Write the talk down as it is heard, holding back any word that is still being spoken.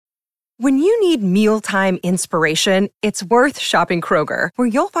When you need mealtime inspiration, it's worth shopping Kroger, where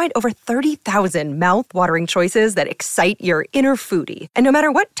you'll find over 30,000 mouth-watering choices that excite your inner foodie. And no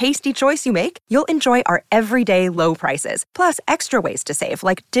matter what tasty choice you make, you'll enjoy our everyday low prices, plus extra ways to save,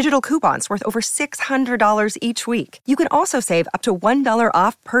 like digital coupons worth over $600 each week. You can also save up to $1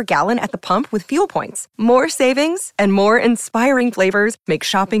 off per gallon at the pump with fuel points. More savings and more inspiring flavors make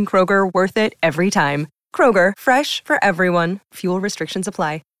shopping Kroger worth it every time. Kroger, fresh for everyone. Fuel restrictions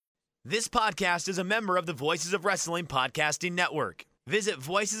apply. This podcast is a member of the Voices of Wrestling Podcasting Network. Visit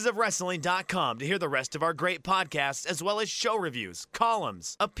voicesofwrestling.com to hear the rest of our great podcasts, as well as show reviews,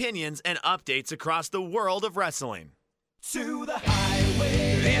 columns, opinions, and updates across the world of wrestling. To the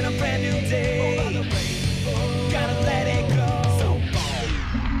highway in a brand new day. Gotta let it go.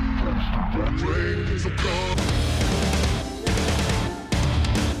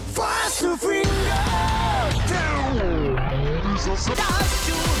 Fast to finger down. Dance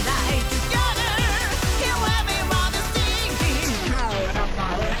tonight together. Hear everyone is singing.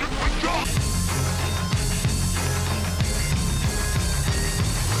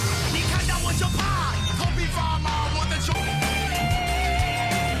 Ni看到我就怕，头皮发麻，我的手。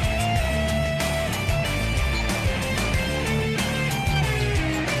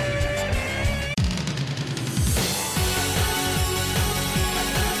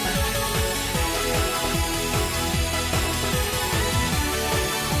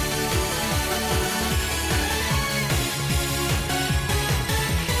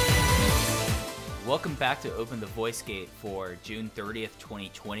Welcome back to Open the Voice Gate for June 30th,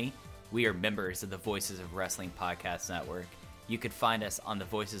 2020. We are members of the Voices of Wrestling Podcast Network. You could find us on the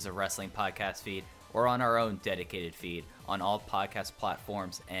Voices of Wrestling podcast feed or on our own dedicated feed on all podcast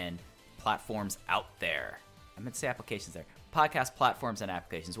platforms and platforms out there. I meant to say applications there. Podcast platforms and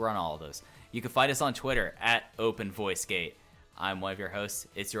applications. We're on all of those. You can find us on Twitter at Open Voice Gate. I'm one of your hosts.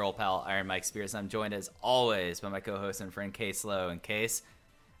 It's your old pal, Iron Mike Spears. I'm joined as always by my co-host and friend Case Lowe. And Case,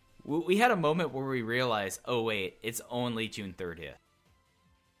 we had a moment where we realized, oh wait, it's only June 30th.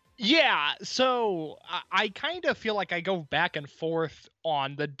 Yeah, so I kind of feel like I go back and forth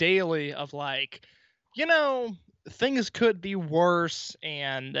on the daily of like, you know, things could be worse,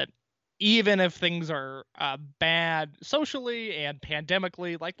 and that even if things are bad socially and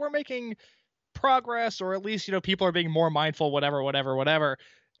pandemically, like we're making progress, or at least, you know, people are being more mindful, whatever.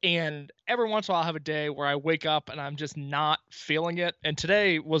 And every once in a while I'll have a day where I wake up and I'm just not feeling it. And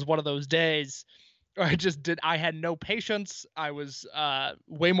today was one of those days where I had no patience. I was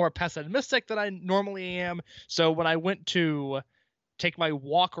way more pessimistic than I normally am. So when I went to take my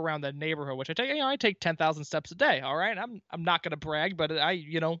walk around the neighborhood, which I take 10,000 steps a day. All right. I'm not going to brag, but I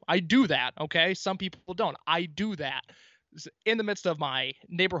do that. Okay. Some people don't. I do that. In the midst of my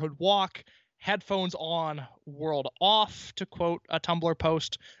neighborhood walk, headphones on, world off, to quote a Tumblr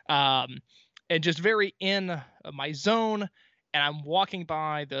post, and just very in my zone. And I'm walking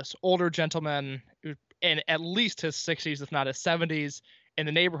by this older gentleman in at least his 60s, if not his 70s, in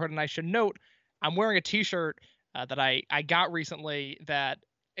the neighborhood. And I should note, I'm wearing a t-shirt that I got recently that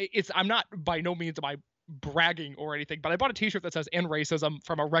I'm not, by no means am I bragging or anything, but I bought a t-shirt that says "End Racism"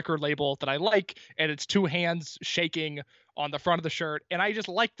 from a record label that I like, and it's two hands shaking on the front of the shirt. And I just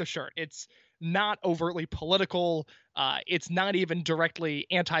like the shirt. It's not overtly political. It's not even directly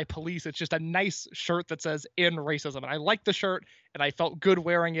anti-police. It's just a nice shirt that says "End Racism." And I like the shirt, and I felt good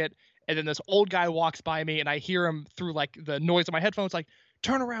wearing it. And then this old guy walks by me, and I hear him through like the noise of my headphones, like,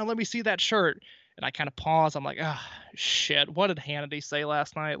 "Turn around, let me see that shirt." And I kind of pause. I'm like, shit, what did Hannity say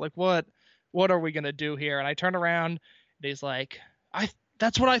last night? Like, what are we going to do here? And I turn around, and he's like,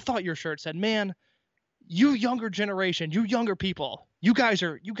 that's what I thought your shirt said. Man, you younger generation, you younger people, you guys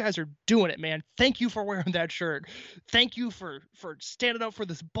are doing it, man. Thank you for wearing that shirt. Thank you for standing up for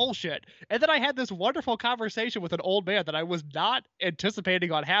this bullshit. And then I had this wonderful conversation with an old man that I was not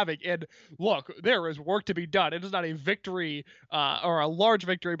anticipating on having. And look, there is work to be done. It is not a victory or a large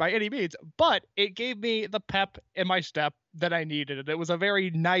victory by any means, but it gave me the pep in my step that I needed. And it was a very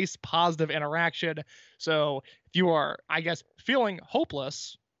nice, positive interaction. So if you are, I guess, feeling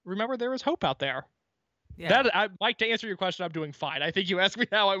hopeless, remember there is hope out there. Yeah. Mike, to answer your question, I'm doing fine. I think you asked me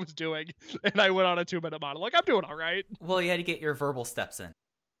how I was doing, and I went on a 2-minute monologue. I'm doing all right. Well, you had to get your verbal steps in.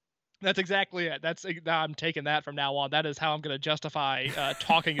 That's exactly it. I'm taking that from now on. That is how I'm going to justify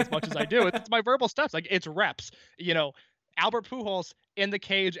talking as much as I do. It's my verbal steps. Like, it's reps. You know, Albert Pujols in the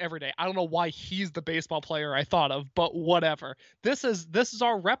cage every day. I don't know why he's the baseball player I thought of, but whatever. This is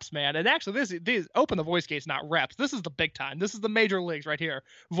our reps, man. And actually, this Open the Voice Gate's not reps. This is the big time. This is the major leagues right here.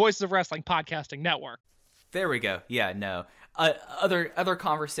 Voices of Wrestling Podcasting Network. There we go. Yeah, no. Other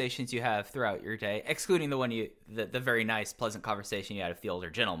conversations you have throughout your day, excluding the one the very nice, pleasant conversation you had with the older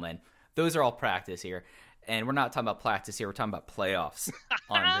gentleman. those are all practice here. And we're not talking about practice here. We're talking about playoffs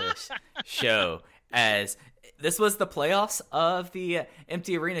on this show. As this was the playoffs of the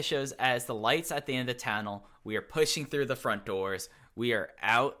empty arena shows, as the lights at the end of the tunnel, we are pushing through the front doors. We are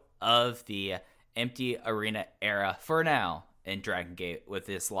out of the empty arena era for now in Dragon Gate with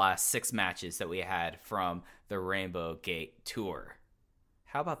this last 6 matches that we had from the Rainbow Gate tour.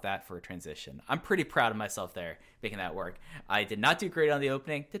 How about that for a transition? I'm pretty proud of myself there, making that work. I did not do great on the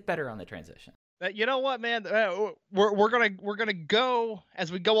opening, did better on the transition. You know what, man? We're gonna go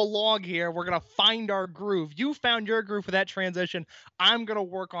as we go along here. We're gonna find our groove. You found your groove for that transition. I'm gonna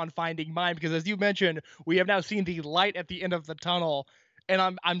work on finding mine because, as you mentioned, we have now seen the light at the end of the tunnel,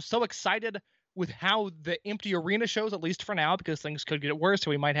 and I'm so excited with how the empty arena shows, at least for now, because things could get worse, so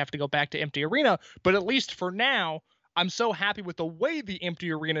we might have to go back to empty arena. But at least for now, I'm so happy with the way the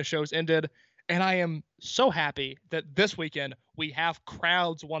empty arena shows ended, and I am so happy that this weekend we have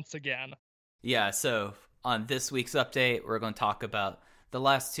crowds once again. Yeah, so on this week's update, we're going to talk about the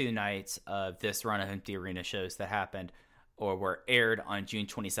last 2 nights of this run of empty arena shows that happened or were aired on June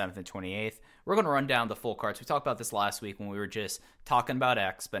 27th and 28th. We're going to run down the full cards. We talked about this last week when we were just talking about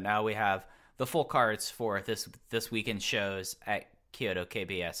X, but now we have the full cards for this weekend shows at Kyoto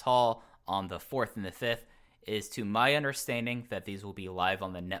KBS Hall on the 4th and the 5th. It is to my understanding that these will be live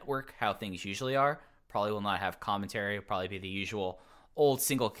on the network, how things usually are. Probably will not have commentary. It'll probably be the usual old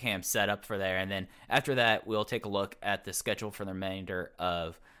single cam setup for there, and then after that we'll take a look at the schedule for the remainder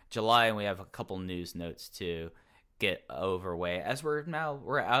of July, and we have a couple news notes to get overway as we're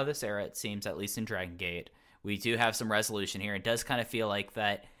out of this era, it seems, at least in Dragon Gate. We do have some resolution here. It does kind of feel like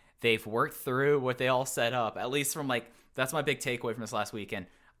that they've worked through what they all set up, at least from that's my big takeaway from this last weekend.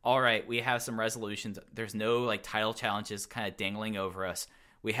 All right, we have some resolutions. There's no title challenges kind of dangling over us.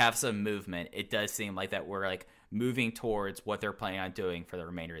 We have some movement. It does seem like that we're moving towards what they're planning on doing for the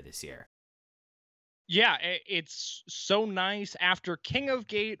remainder of this year. Yeah, it's so nice after King of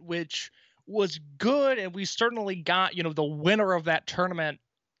Gate, which was good, and we certainly got, the winner of that tournament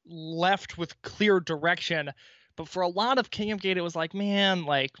left with clear direction. But for a lot of King of Gate, it was man,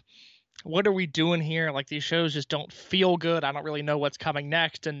 what are we doing here? These shows just don't feel good. I don't really know what's coming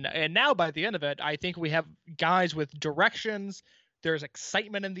next. And now by the end of it, I think we have guys with directions. There's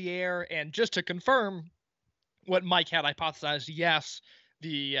excitement in the air. And just to confirm what Mike had hypothesized, yes,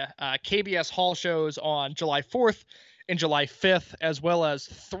 the KBS Hall shows on July 4th and July 5th, as well as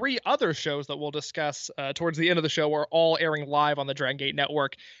 3 other shows that we'll discuss towards the end of the show, are all airing live on the Dragon Gate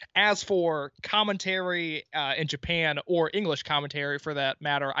Network. As for commentary in Japan, or English commentary for that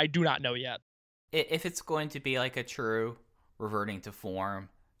matter, I do not know yet. If it's going to be a true reverting to form,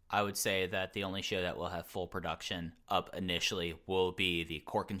 I would say that the only show that will have full production up initially will be the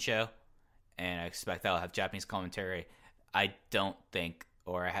Korkin show, and I expect that will have Japanese commentary. I don't think,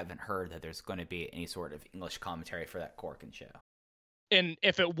 or I haven't heard, that there's going to be any sort of English commentary for that Korkin show. And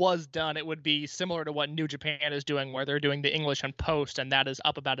if it was done, it would be similar to what New Japan is doing, where they're doing the English and post, and that is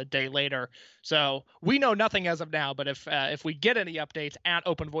up about a day later. So we know nothing as of now, but if we get any updates, at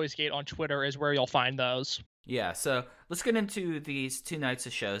Open Voice Gate on Twitter is where you'll find those. Yeah, so let's get into these 2 nights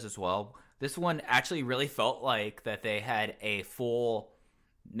of shows as well. This one actually really felt like that they had a full,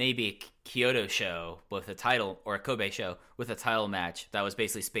 maybe Kyoto show with a title, or a Kobe show with a title match that was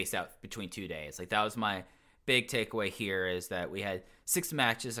basically spaced out between 2 days. That was my big takeaway here, is that we had 6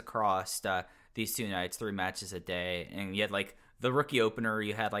 matches across these 2 nights, 3 matches a day, and you had the rookie opener,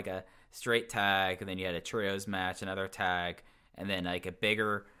 you had a straight tag, and then you had a trios match, another tag, and then a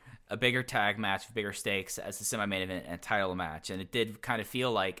bigger tag match with bigger stakes as the semi-main event and title match. And it did kind of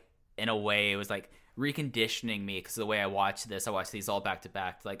feel in a way, it was reconditioning me, because the way I watched these all back to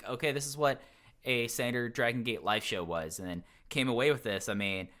back. Okay, this is what a standard Dragon Gate live show was, and then came away with this. I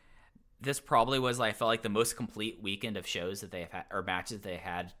mean, this probably was, I felt the most complete weekend of shows that they have had, or matches they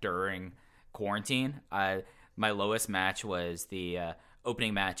had during quarantine. My lowest match was the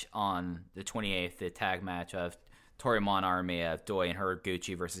opening match on the 28th, the tag match of Torimon Army of Doi and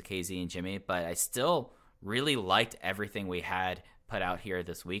Haraguchi versus KZ and Jimmy, but I still really liked everything we had put out here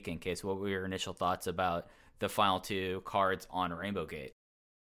this weekend. Case, what were your initial thoughts about the final 2 cards on Rainbow Gate?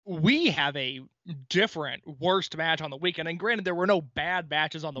 We have a different worst match on the weekend, and granted, there were no bad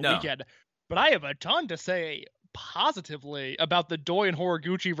matches on the weekend, but I have a ton to say positively about the Doi and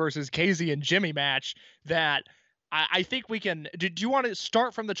Horiguchi versus KZ and Jimmy match that I think we can. Do you want to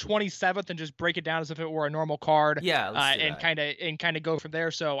start from the 27th and just break it down as if it were a normal card? Yeah, let's do that. and kind of go from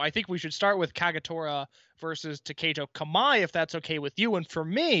there. So I think we should start with Kagetora versus Taketo Kamai, if that's okay with you. And for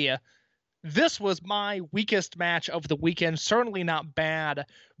me, this was my weakest match of the weekend. Certainly not bad,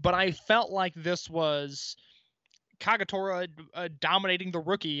 but I felt like this was Kagetora dominating the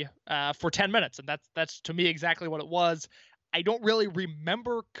rookie for 10 minutes, and that's to me exactly what it was. I don't really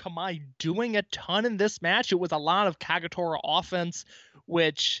remember Kamai doing a ton in this match. It was a lot of Kagetora offense,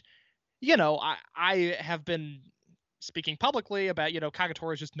 which, I have been speaking publicly about,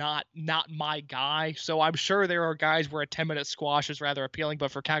 Kagetora is just not my guy. So I'm sure there are guys where a 10-minute squash is rather appealing,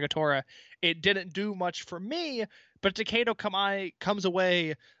 but for Kagetora, it didn't do much for me. But Takedo Kamai comes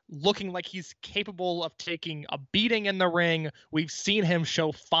away looking like he's capable of taking a beating in the ring. We've seen him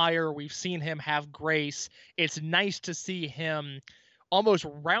show fire. We've seen him have grace. It's nice to see him almost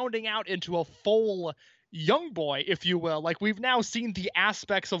rounding out into a full young boy, if you will. Like, we've now seen the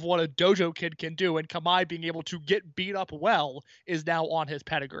aspects of what a dojo kid can do, and Kamai being able to get beat up well is now on his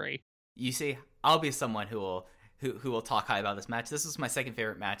pedigree. You see, I'll be someone who will talk high about this match. This was my second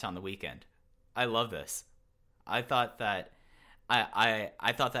favorite match on the weekend. I love this. I thought that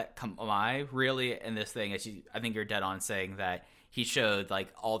I thought that Kamai really in this thing, I think you're dead on saying that he showed like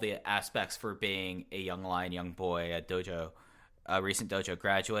all the aspects for being a young lion, young boy, a recent dojo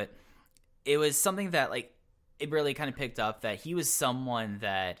graduate. It was something that like it really kind of picked up that he was someone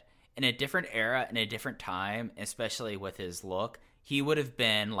that in a different era, in a different time, especially with his look, he would have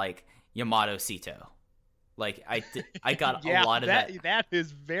been like Yamato Sito. Like I got a lot of that. That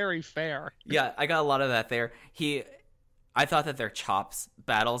is very fair. Yeah, I got a lot of that there. I thought that their chops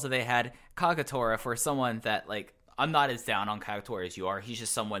battles that they had, Kagetora, for someone that like I'm not as down on Kagetora as you are. He's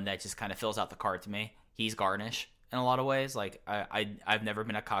just someone that just kind of fills out the card to me. He's garnish in a lot of ways. Like I've never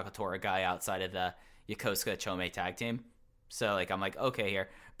been a Kagetora guy outside of the Yokosuka Chome tag team. So like I'm like okay here,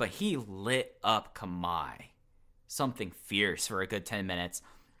 but he lit up Kamai, something fierce for a good 10 minutes.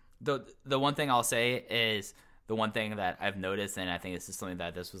 The one thing I'll say is the one thing that I've noticed, and I think this is something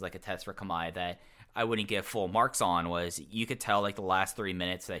that this was like a test for Kamai that I wouldn't give full marks on, was you could tell like the last 3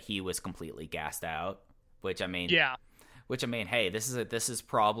 minutes that he was completely gassed out. Which I mean, hey, this is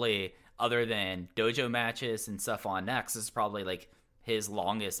probably, other than dojo matches and stuff on Next, this is probably like his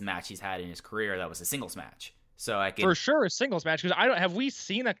longest match he's had in his career. That was a singles match. So I could, for sure, a singles match, because have we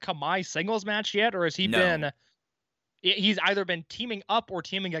seen a Kamai singles match yet, or has he been? He's either been teaming up or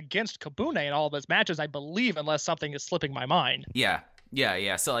teaming against Kabune in all of his matches, I believe, unless something is slipping my mind. Yeah.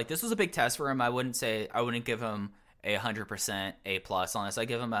 So like this was a big test for him. I wouldn't give him a 100% A+ on this. I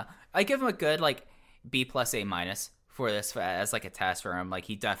give him a good like B+ A- for this as like a test for him. Like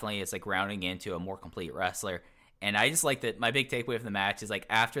he definitely is like rounding into a more complete wrestler. And I just like that. My big takeaway from the match is like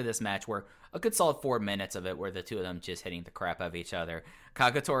after this match, where a good solid 4 minutes of it, where the two of them just hitting the crap out of each other,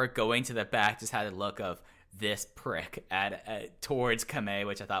 Kagetora going to the back just had a look of this prick towards Kamei,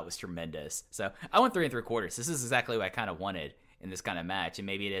 which I thought was tremendous. So I went 3 3/4. This is exactly what I kind of wanted in this kind of match. And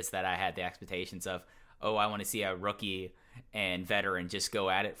maybe it is that I had the expectations of, oh, I want to see a rookie and veteran just go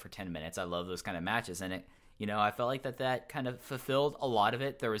at it for 10 minutes. I love those kind of matches. And it, I felt like that kind of fulfilled a lot of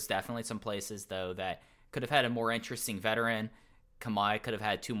it. There was definitely some places though that could have had a more interesting veteran. Kamai could have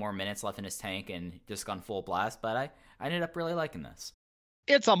had 2 more minutes left in his tank and just gone full blast. But I ended up really liking this.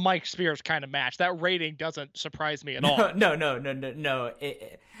 It's a Mike Spears kind of match. That rating doesn't surprise me at all. No.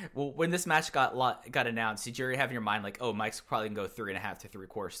 Well, when this match got announced, did you already have in your mind like, oh, Mike's probably gonna go 3.5 to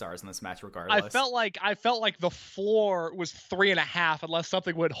 3/4 stars in this match regardless? I felt like the floor was 3.5 unless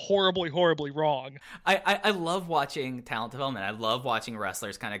something went horribly wrong. I love watching talent development. I love watching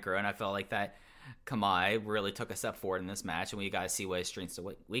wrestlers kind of grow, and I felt like that Kamai really took a step forward in this match, and we got to see what his strengths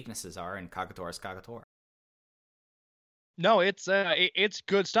and weaknesses are, and Kagetora's Kagetora. No, it's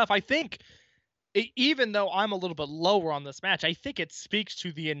good stuff. I think even though I'm a little bit lower on this match, I think it speaks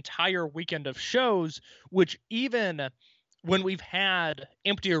to the entire weekend of shows, which even when we've had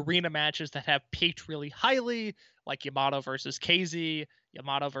empty arena matches that have peaked really highly, like Yamato versus KZ,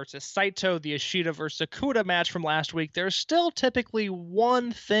 Yamato versus Saito, the Ishida versus Okuda match from last week, there's still typically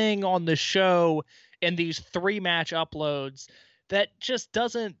one thing on the show in these 3 match uploads that just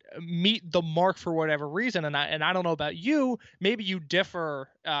doesn't meet the mark for whatever reason. And I don't know about you, maybe you differ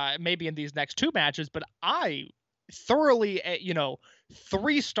maybe in these next 2 matches, but I thoroughly,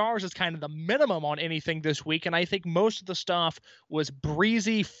 3 stars is kind of the minimum on anything this week. And I think most of the stuff was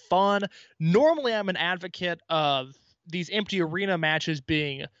breezy, fun. Normally I'm an advocate of these empty arena matches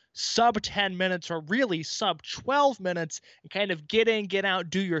being sub 10 minutes or really sub 12 minutes and kind of get in, get out,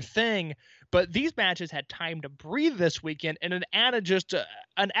 do your thing. But these matches had time to breathe this weekend, and it added just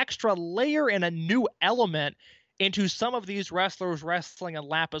an extra layer and a new element into some of these wrestlers wrestling in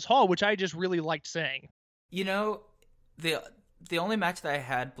Lapis Hall, which I just really liked seeing. The only match that I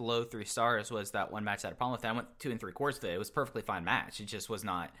had below 3 stars was that one match that I had a problem with. I went 2 3/4 with it. It was a perfectly fine match. It just was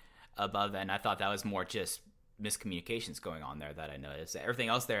not above that, and I thought that was more just miscommunications going on there that I noticed. Everything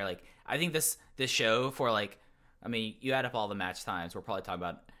else there, like I think this show for like I mean, you add up all the match times, we're probably talking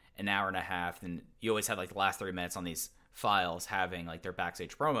about an hour and a half, and you always have like the last 30 minutes on these files having like their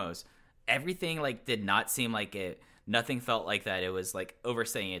backstage promos. Everything like did not seem like it. Nothing felt like that. It was like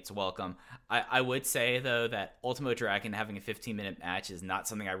overstaying its welcome. I would say though that Ultimo Dragon having a 15-minute match is not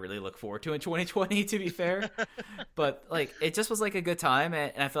something I really look forward to in 2020, to be fair. But like it just was like a good time,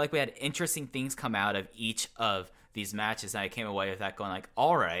 and I feel like we had interesting things come out of each of these matches, and I came away with that going like,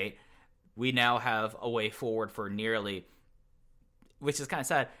 all right, we now have a way forward for nearly, which is kind of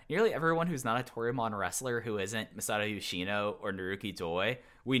sad, nearly everyone who's not a Toryumon wrestler who isn't Masato Yoshino or Naruki Doi,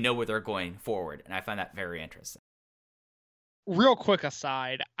 we know where they're going forward, and I find that very interesting. Real quick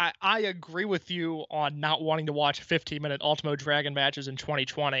aside, I agree with you on not wanting to watch 15-minute Ultimo Dragon matches in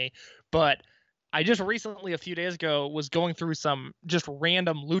 2020, but I just recently, a few days ago, was going through some just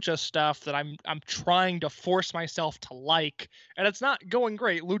random lucha stuff that I'm trying to force myself to like, and it's not going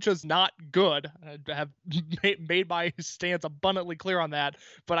great. Lucha's not good. I have made my stance abundantly clear on that,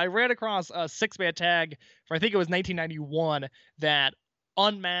 but I ran across a 6-man tag for, I think it was 1991, that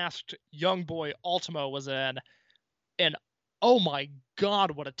Unmasked Young Boy Ultimo was in, and oh my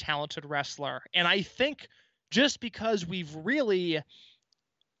God, what a talented wrestler. And I think just because we've really,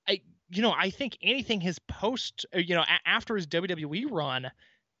 I think anything his post, after his WWE run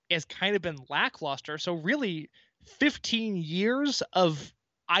has kind of been lackluster. So really 15 years of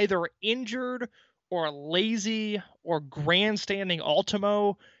either injured or lazy or grandstanding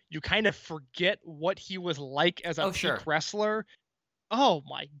Ultimo, you kind of forget what he was like as a peak wrestler. Oh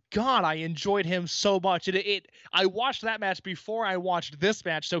my God, I enjoyed him so much. I watched that match before I watched this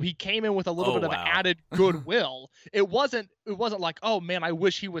match, so he came in with a little bit of added goodwill. It wasn't like, oh man, I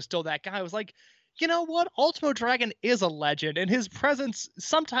wish he was still that guy. I was like, you know what? Ultimo Dragon is a legend, and his presence,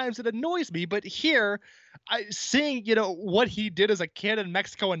 sometimes it annoys me, but here, seeing, what he did as a kid in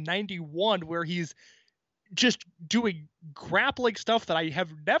Mexico in 91, where he's just doing grappling stuff that I have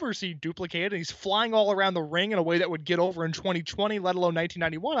never seen duplicated, and he's flying all around the ring in a way that would get over in 2020, let alone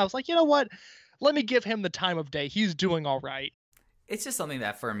 1991. I was like, you know what? Let me give him the time of day. He's doing all right. It's just something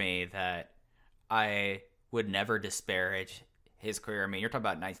that for me that I would never disparage his career. I mean, you're talking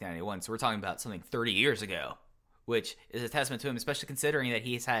about 1991, so we're talking about something 30 years ago, which is a testament to him, especially considering that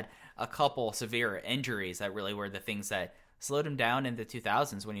he's had a couple severe injuries that really were the things that slowed him down in the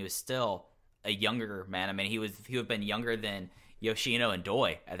 2000s when he was still a younger man. I mean, he would have been younger than Yoshino and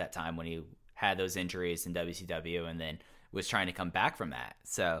Doi at that time when he had those injuries in WCW and then was trying to come back from that.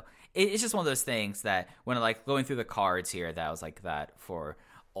 So it's just one of those things that when I like going through the cards here, that was like that for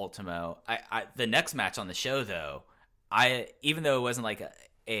Ultimo. The next match on the show though, even though it wasn't like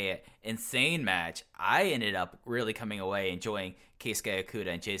a insane match, I ended up really coming away enjoying Keisuke Okuda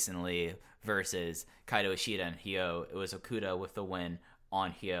and Jason Lee versus Kaito Ishida and Hyo. It was Okuda with the win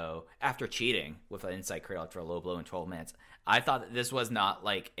on Hyo after cheating with an inside cradle after a low blow in 12 minutes. I thought that this was not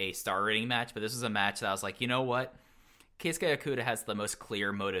like a star rating match, but this was a match that I was like, you know what? Keisuke Okuda has the most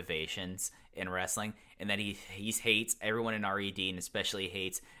clear motivations in wrestling, and that he hates everyone in RED and especially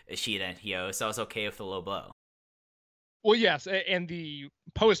hates Ishida and Hyo, so I was okay with the low blow. Well, yes, and the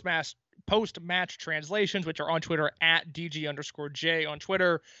post-match translations, which are on Twitter at DG_J on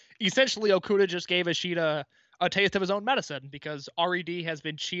Twitter, essentially Okuda just gave Ishida a taste of his own medicine because RED has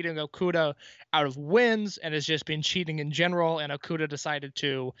been cheating Okuda out of wins and has just been cheating in general, and Okuda decided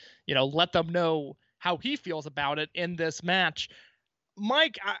to, let them know how he feels about it in this match.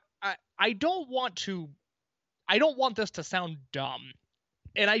 Mike, I don't want this to sound dumb,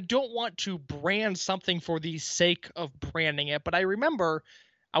 and I don't want to brand something for the sake of branding it, but I remember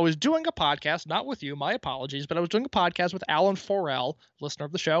I was doing a podcast, not with you, my apologies, but I was doing a podcast with Alan Forel, listener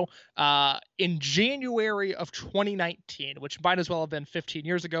of the show, in January of 2019, which might as well have been 15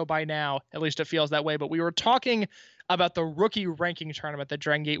 years ago by now. At least it feels that way. But we were talking about the rookie ranking tournament that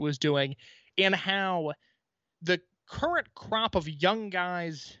Dragon Gate was doing and how the current crop of young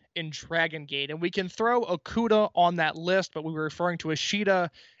guys in Dragon Gate, and we can throw Okuda on that list, but we were referring to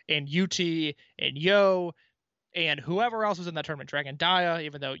Ishida and UT and Yo and whoever else was in that tournament, Dragon Dia,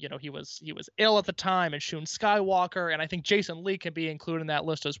 even though, he was ill at the time, and Shun Skywalker, and I think Jason Lee can be included in that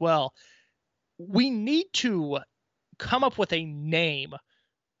list as well. We need to come up with a name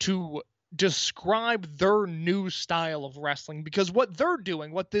to describe their new style of wrestling, because what they're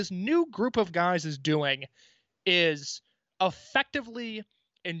doing, what this new group of guys is doing, is effectively,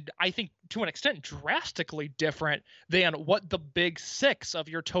 and I think to an extent drastically different than what the big six of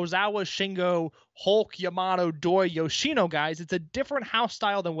your Tozawa, Shingo, Hulk, Yamato, Doi, Yoshino guys, it's a different house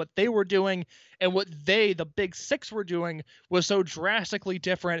style than what they were doing, and what the big six were doing was so drastically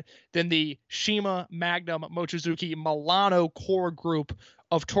different than the Shima, Magnum, Mochizuki, Milano core group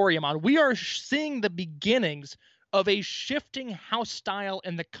of Toryumon. We are seeing the beginnings of a shifting house style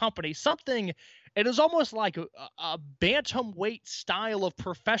in the company. Something, it is almost like a bantamweight style of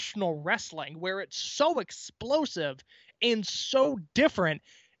professional wrestling where it's so explosive and so different.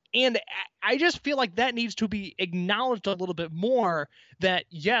 And I just feel like that needs to be acknowledged a little bit more, that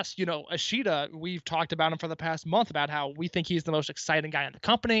yes, Ishida, we've talked about him for the past month about how we think he's the most exciting guy in the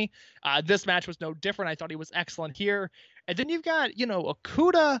company. This match was no different. I thought he was excellent here. And then you've got,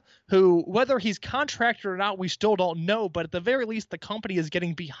 Okuda, who, whether he's contracted or not, we still don't know. But at the very least, the company is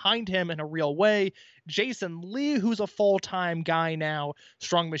getting behind him in a real way. Jason Lee, who's a full-time guy now.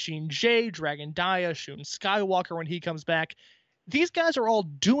 Strong Machine J, Dragon Dia, Shun Skywalker when he comes back. These guys are all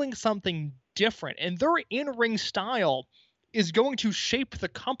doing something different, and their in-ring style is going to shape the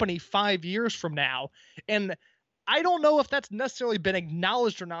company 5 years from now. And I don't know if that's necessarily been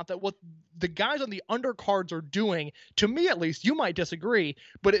acknowledged or not, that what the guys on the undercards are doing, to me at least, you might disagree,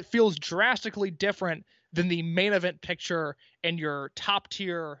 but it feels drastically different than the main event picture and your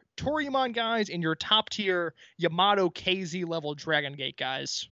top-tier Toryumon guys and your top-tier Yamato KZ level Dragon Gate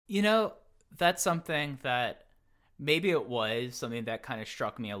guys. That's something that maybe it was something that kind of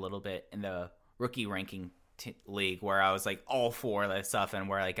struck me a little bit in the rookie ranking league, where I was like all for that stuff, and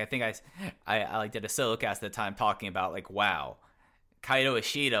where like I think I like did a solo cast at the time talking about like, wow, Kaito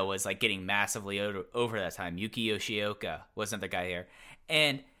Ishida was like getting massively over that time. Yuki Yoshioka wasn't the guy here,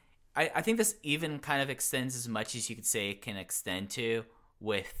 and I think this even kind of extends as much as you could say it can extend to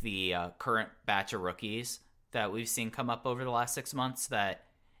with the current batch of rookies that we've seen come up over the last 6 months. That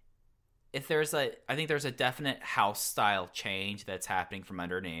I think there's a definite house style change that's happening from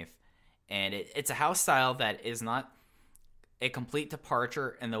underneath. And it's a house style that is not a complete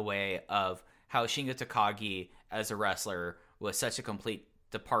departure in the way of how Shingo Takagi as a wrestler was such a complete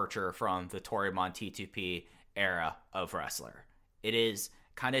departure from the Toryumon T2P era of wrestler. It is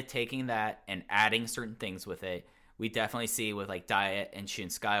kind of taking that and adding certain things with it. We definitely see with like Diet and Shun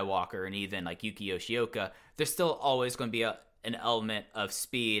Skywalker and even like Yuki Yoshioka, there's still always going to be an element of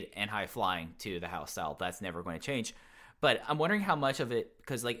speed and high flying to the house style. That's never going to change. But I'm wondering how much of it,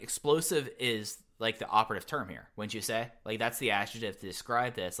 because like explosive is like the operative term here, wouldn't you say? Like that's the adjective to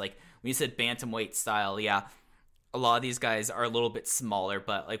describe this. Like when you said bantamweight style, yeah, a lot of these guys are a little bit smaller,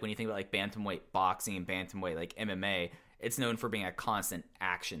 but like when you think about like bantamweight boxing and bantamweight like MMA, it's known for being a constant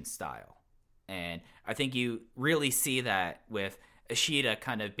action style. And I think you really see that with Ishida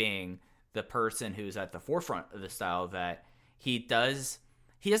kind of being the person who's at the forefront of the style, that he doesn't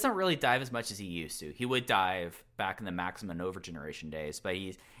really dive as much as he used to. He would dive back in the Maximum Nova generation days, but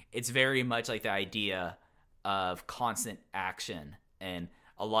it's very much like the idea of constant action, and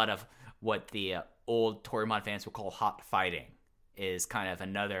a lot of what the old Toryumon fans would call hot fighting is kind of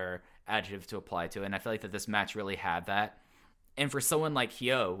another adjective to apply to. And I feel like that this match really had that. And for someone like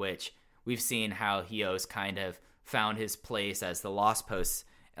Hyo, which we've seen how Hyo's kind of found his place as the lost post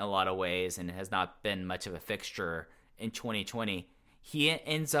in a lot of ways and has not been much of a fixture in 2020, he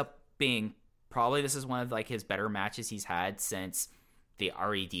ends up being probably, this is one of like his better matches he's had since the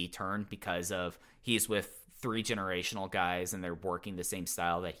RED turn, because of he's with 3 generational guys and they're working the same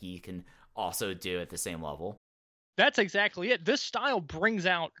style that he can also do at the same level. That's exactly it. This style brings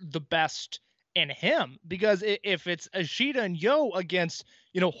out the best in him, because if it's Ishida and Yo against,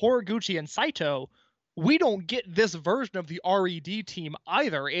 Horiguchi and Saito, we don't get this version of the RED team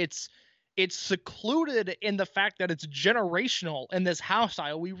either. It's secluded in the fact that it's generational in this house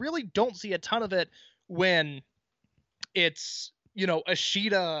style. We really don't see a ton of it when it's,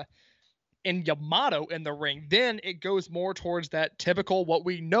 Ishida and Yamato in the ring. Then it goes more towards that typical, what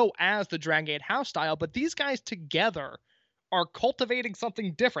we know as the Dragon Gate house style. But these guys together are cultivating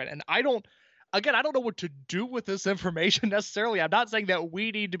something different. And I don't know what to do with this information necessarily. I'm not saying that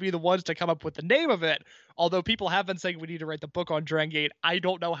we need to be the ones to come up with the name of it, although people have been saying we need to write the book on Dragon Gate. I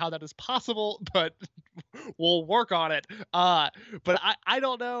don't know how that is possible, but we'll work on it. But I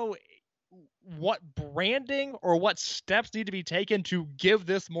don't know what branding or what steps need to be taken to give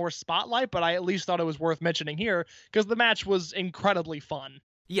this more spotlight, but I at least thought it was worth mentioning here because the match was incredibly fun.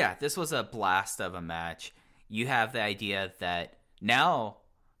 Yeah, this was a blast of a match. You have the idea that now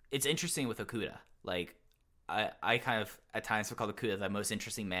it's interesting with Okuda. Like, I kind of at times would call Okuda the most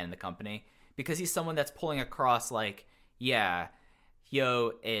interesting man in the company, because he's someone that's pulling across, like, yeah,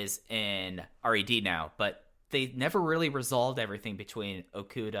 Hyo is in RED now, but they never really resolved everything between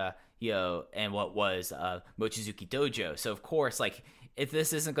Okuda, Hyo, and what was Mochizuki Dojo. So, of course, like, if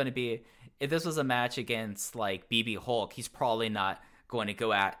this was a match against, like, BB Hulk, he's probably not going to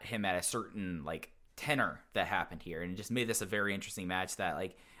go at him at a certain, like, tenor that happened here. And it just made this a very interesting match that,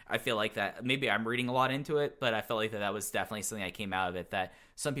 like, I feel like that maybe I'm reading a lot into it, but I felt like that was definitely something that came out of it, that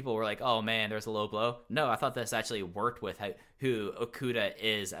some people were like, oh man, there's a low blow. No, I thought this actually worked with who Okuda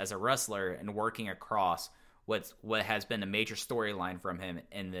is as a wrestler and working across what has been a major storyline from him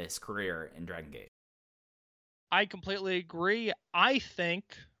in this career in Dragon Gate. I completely agree. I think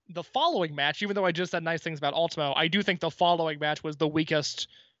the following match, even though I just said nice things about Ultimo, I do think the following match was the weakest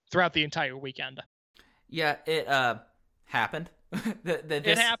throughout the entire weekend. Yeah, it happened.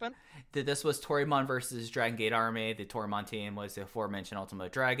 It happened. This was Torimon versus Dragon Gate Army. The Torimon team was the aforementioned Ultimo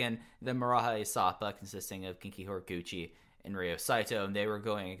Dragon, the Maraha Isapa, consisting of Genki Horiguchi and Ryo Saito, and they were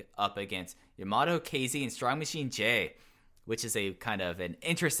going up against Yamato, KZ, and Strong Machine J, which is a kind of an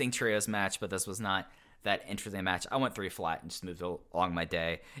interesting trios match, but this was not that interesting match. I went 3 flat and just moved along my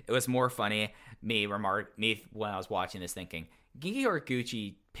day. It was more funny, me when I was watching this thinking, Genki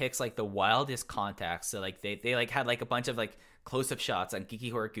Horiguchi picks like the wildest contacts. So like they like had like a bunch of like close-up shots on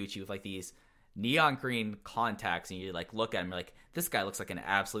Genki Horiguchi with like these neon green contacts, and you like look at him, you're like, this guy looks like an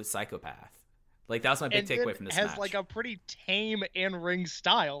absolute psychopath. Like, that was my big takeaway from this match. Has like a pretty tame in-ring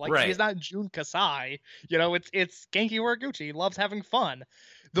style. Like, right. He's not Jun Kasai. You know, it's Genki Horiguchi. He loves having fun.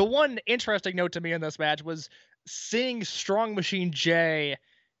 The one interesting note to me in this match was seeing Strong Machine J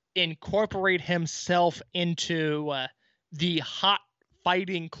incorporate himself into the hot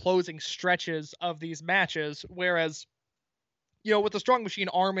fighting closing stretches of these matches, whereas, you know, with the Strong Machine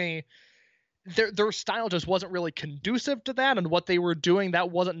Army, their style just wasn't really conducive to that, and what they were doing, that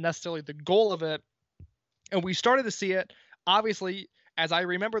wasn't necessarily the goal of it. And we started to see it, obviously, as I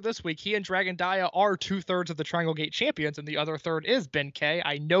remember this week, he and Dragon Dia are 2/3 of the Triangle Gate champions, and the other third is Ben-K.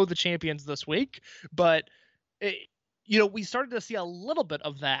 I know the champions this week, but, we started to see a little bit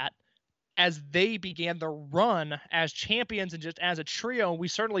of that as they began their run as champions and just as a trio. We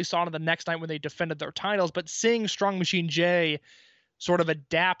certainly saw it on the next night when they defended their titles, but seeing Strong Machine J sort of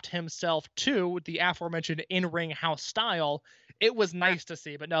adapt himself to the aforementioned in-ring house style, it was nice to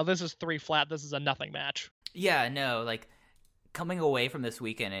see. But no, this is 3 flat. This is a nothing match. Yeah, no, like, coming away from this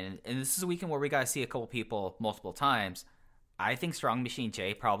weekend, and this is a weekend where we got to see a couple people multiple times, I think Strong Machine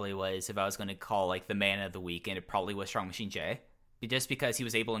J probably was, if I was going to call, like, the man of the weekend, it probably was Strong Machine J. Just because he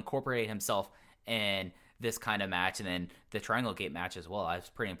was able to incorporate himself in this kind of match, and then the Triangle Gate match as well. I was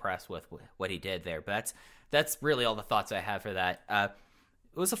pretty impressed with what he did there. But that's really all the thoughts I have for that.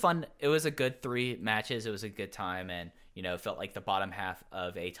 It was a good 3 matches. It was a good time, and it felt like the bottom half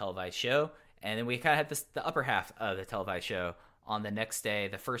of a televised show. And then we kind of had the upper half of the televised show on the next day.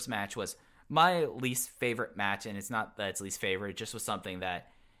 The first match was my least favorite match, and it's not that it's least favorite. It just was something that,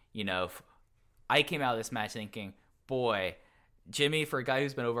 I came out of this match thinking, boy, Jimmy, for a guy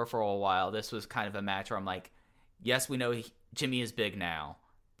who's been over for a while, this was kind of a match where I'm like, yes, we know Jimmy is big now,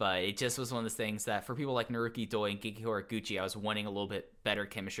 but it just was one of those things that for people like Naruki Doi and Genki Horiguchi, I was wanting a little bit better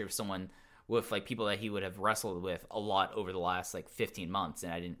chemistry with someone, with like people that he would have wrestled with a lot over the last like 15 months,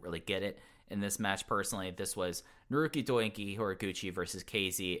 and I didn't really get it in this match personally. This was Naruki Doi and Genki Horiguchi versus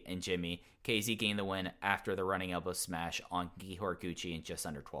KZ and Jimmy. KZ gained the win after the running elbow smash on Genki Horiguchi in just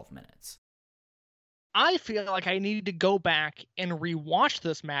under 12 minutes. I feel like I need to go back and rewatch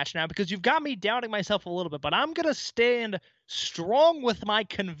this match now, because you've got me doubting myself a little bit, but I'm going to stand strong with my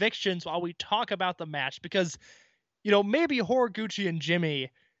convictions while we talk about the match, because, maybe Horiguchi and Jimmy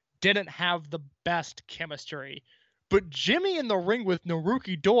didn't have the best chemistry, but Jimmy in the ring with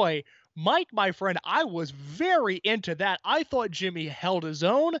Naruki Doi, Mike, my friend, I was very into that. I thought Jimmy held his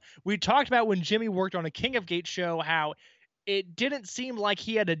own. We talked about when Jimmy worked on a King of Gate show, how it didn't seem like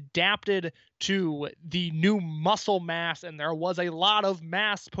he had adapted to the new muscle mass, and there was a lot of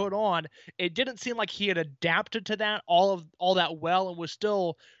mass put on. It didn't seem like he had adapted to that all that well, and was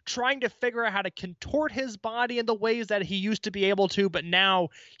still trying to figure out how to contort his body in the ways that he used to be able to, but now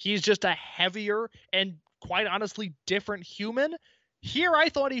he's just a heavier and, quite honestly, different human. Here, I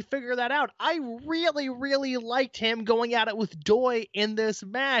thought he figured that out. I really, really liked him going at it with Doi in this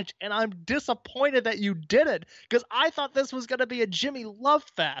match, and I'm disappointed that you didn't, because I thought this was going to be a Jimmy love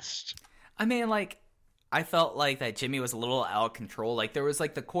fest. I mean, like, I felt like that Jimmy was a little out of control. Like, there was,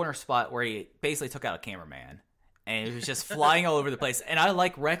 like, the corner spot where he basically took out a cameraman, and it was just flying all over the place, and I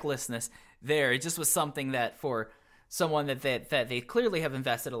like recklessness there. It just was something that for someone that they clearly have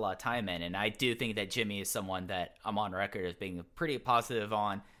invested a lot of time in, and I do think that Jimmy is someone that I'm on record as being pretty positive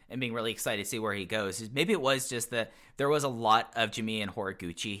on and being really excited to see where he goes. Maybe it was just that there was a lot of Jimmy and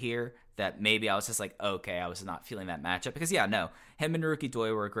Horiguchi here that maybe I was just like, okay, I was not feeling that matchup, because him and Naruki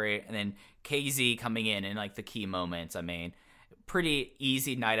Doi were great, and then KZ coming in like the key moments. I mean, pretty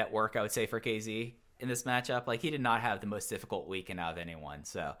easy night at work, I would say, for KZ in this matchup. Like, he did not have the most difficult weekend out of anyone,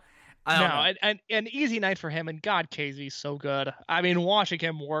 so An easy night for him, and God, KZ's so good. I mean, watching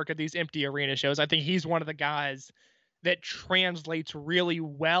him work at these empty arena shows, I think he's one of the guys that translates really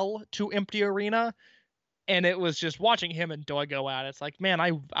well to empty arena. And it was just watching him and Doi go out. It's like, man,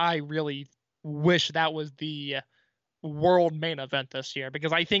 I really wish that was the world main event this year,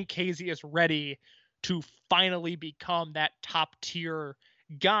 because I think KZ is ready to finally become that top tier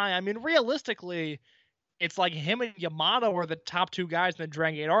guy. I mean, realistically, it's like him and Yamato are the top two guys in the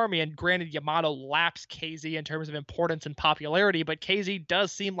Dragon Gate Army, and granted, Yamato laps KZ in terms of importance and popularity, but KZ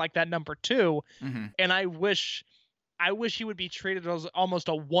does seem like that number two, and I wish he would be treated as almost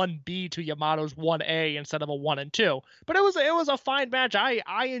a 1B to Yamato's 1A instead of a 1 and 2. But it was a fine match.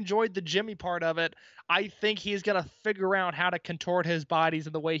 I enjoyed the Jimmy part of it. I think he's going to figure out how to contort his bodies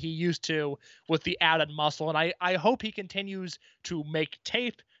in the way he used to with the added muscle, and I hope he continues to make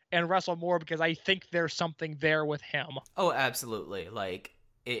tape and wrestle more, because I think there's something there with him. Oh, absolutely. Like,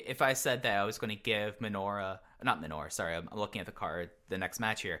 if I said that I was going to give I'm looking at the card, the next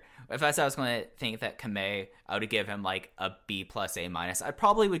match here. If I said I was going to think that Kamei, I would give him like a B plus A minus. I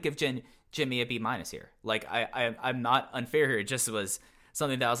probably would give Jimmy a B minus here. Like, I'm not unfair here. It just was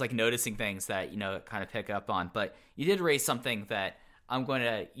something that I was like noticing things that, kind of pick up on. But you did raise something that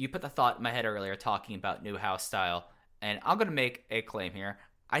you put the thought in my head earlier talking about new house style. And I'm going to make a claim here.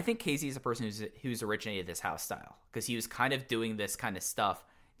 I think KZ is a person who's originated this house style, because he was kind of doing this kind of stuff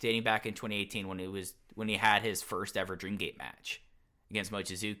dating back in 2018 when he had his first ever Dreamgate match against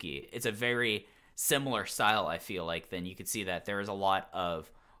Mochizuki. It's a very similar style, I feel like. Then you could see that there is a lot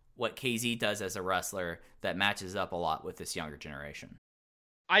of what KZ does as a wrestler that matches up a lot with this younger generation.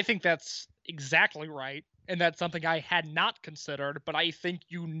 I think that's exactly right, and that's something I had not considered, but I think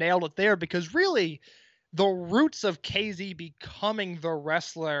you nailed it there, because really, the roots of KZ becoming the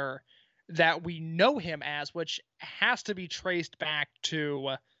wrestler that we know him as, which has to be traced back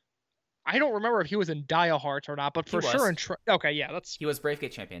to, I don't remember if he was in Diehards or not, but for sure he was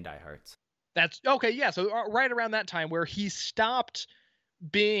Bravegate champion Diehards. That's okay, yeah. So right around that time where he stopped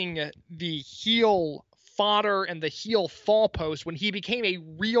being the heel fodder and the heel fall post when he became a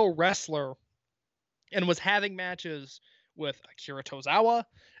real wrestler and was having matches with Akira Tozawa,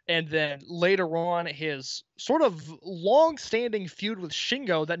 and then later on his sort of long-standing feud with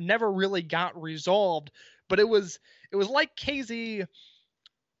Shingo that never really got resolved. But it was like KZ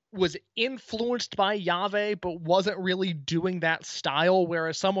was influenced by Yave, but wasn't really doing that style,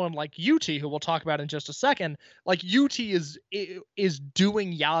 whereas someone like UT, who we'll talk about in just a second, like UT is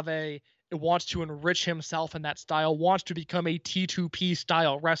doing Yave, wants to enrich himself in that style, wants to become a T2P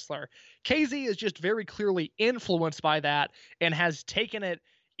style wrestler. KZ is just very clearly influenced by that and has taken it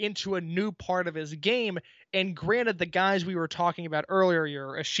into a new part of his game. And granted, the guys we were talking about earlier,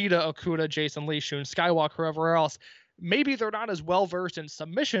 your Ishida, Okuda, Jason Lee, Shun Skywalker, whoever else, maybe they're not as well versed in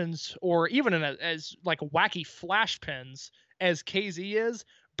submissions or even in as like wacky flash pins as KZ is.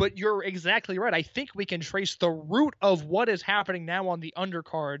 But you're exactly right. I think we can trace the root of what is happening now on the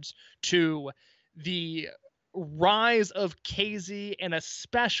undercards to the rise of KZ, and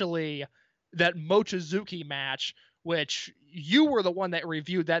especially that Mochizuki match, which you were the one that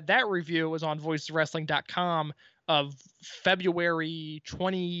reviewed that. That review was on voiceswrestling.com of February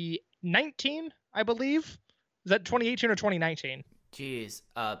 2019, I believe. Is that 2018 or 2019? Jeez.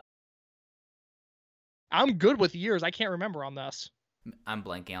 I'm good with years. I can't remember on this. I'm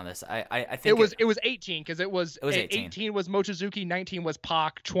blanking on this. I think it was 18, because it was 18 was Mochizuki, 19 was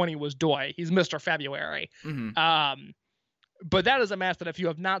Pac, 20 was Doi. He's Mr. February. But that is a match that if you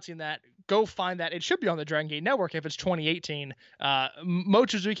have not seen that, go find that. It should be on the Dragon Gate Network if it's 2018.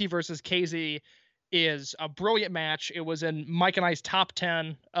 Mochizuki versus KZ is a brilliant match. It was in Mike and I's top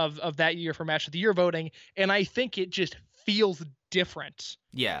 10 of that year for Match of the Year voting, and I think it just feels different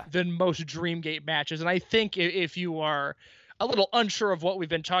than most Dreamgate matches. And I think if you are a little unsure of what we've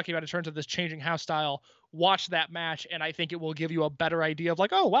been talking about in terms of this changing house style, watch that match, and I think it will give you a better idea of like,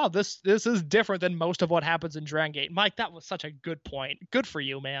 oh wow, this is different than most of what happens in Dragon Gate. Mike, that was such a good point. Good for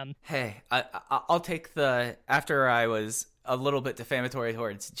you, man. Hey, I'll take after I was a little bit defamatory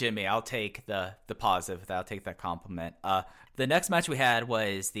towards Jimmy, I'll take the positive. I'll take that compliment. The next match we had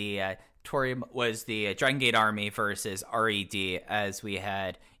was the Dragon Gate Army versus RED, as we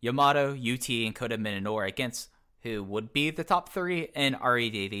had Yamato, UT, and Kota Minoura against who would be the top three in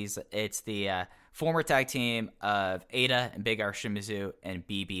RED. It's the former tag team of Ada and Big R Shimizu and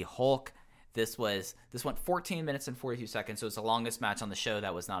BB Hulk. This went 14 minutes and 42 seconds, so it's the longest match on the show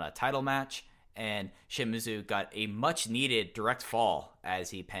that was not a title match. And Shimizu got a much-needed direct fall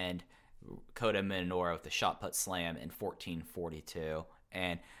as he pinned Kota Minoura with the shot put slam in 14:42.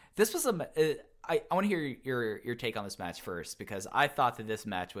 And this was I want to hear your take on this match first, because I thought that this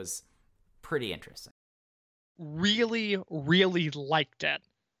match was pretty interesting. Really, really liked it.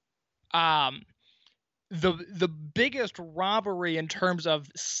 The biggest robbery in terms of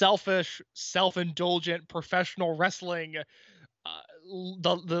selfish, self-indulgent professional wrestling,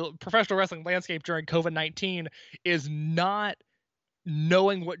 the professional wrestling landscape during COVID-19 is not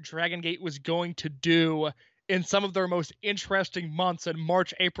knowing what Dragon Gate was going to do in some of their most interesting months in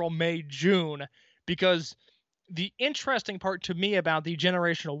March, April, May, June, because the interesting part to me about the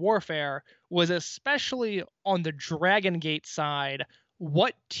generational warfare was especially on the Dragon Gate side,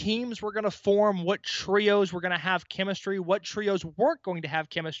 what teams were going to form, what trios were going to have chemistry, what trios weren't going to have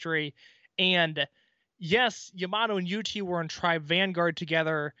chemistry. And yes, Yamato and UT were in Tribe Vanguard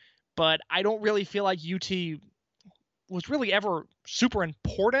together, but I don't really feel like UT was really ever super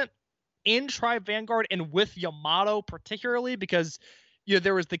important in Tribe Vanguard and with Yamato particularly, because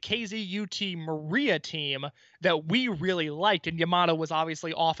there was the KZUT Maria team that we really liked, and Yamato was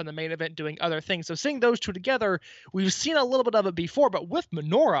obviously off in the main event doing other things. So seeing those two together, we've seen a little bit of it before, but with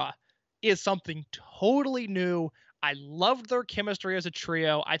Minoura is something totally new. I loved their chemistry as a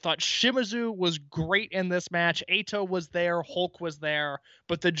trio. I thought Shimizu was great in this match. Eito was there, Hulk was there,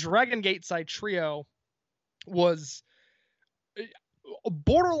 but the Dragon Gate side trio was a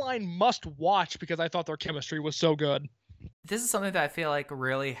borderline must watch because I thought their chemistry was so good. This is something that I feel like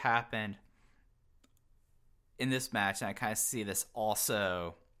really happened in this match, and I kind of see this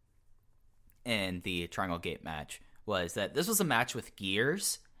also in the Triangle Gate match, was that this was a match with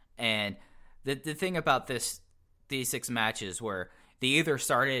gears, and the thing about these 6 matches were they either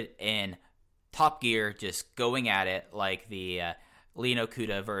started in top gear, just going at it like the Lee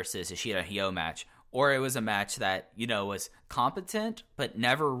Okuda versus Ishida Hyo match, or it was a match that, was competent, but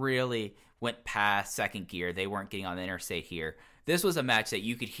never really went past second gear. They weren't getting on the interstate here. This was a match that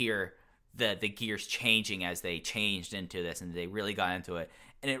you could hear the gears changing as they changed into this, and they really got into it.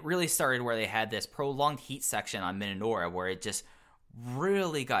 And it really started where they had this prolonged heat section on Minoura, where it just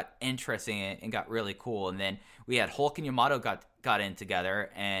really got interesting and got really cool. And then we had Hulk and Yamato got in together,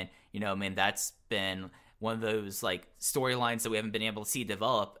 and that's been one of those like storylines that we haven't been able to see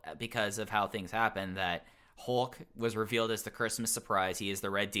develop because of how things happen. That Hulk was revealed as the Christmas surprise. He is the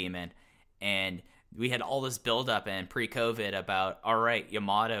Red Demon. And we had all this buildup in pre-COVID about, all right,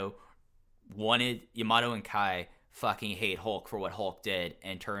 Yamato and Kai fucking hate Hulk for what Hulk did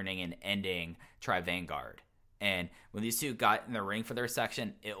and turning and ending Tribe Vanguard. And when these two got in the ring for their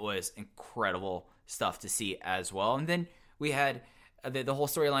section, it was incredible stuff to see as well. And then we had the whole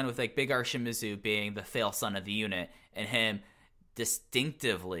storyline with like Big R Shimizu being the fail son of the unit, and him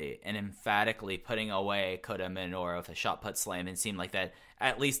distinctively and emphatically putting away Kota Minoura with a shot put slam, and seemed like that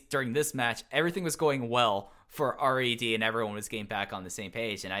at least during this match everything was going well for RED and everyone was getting back on the same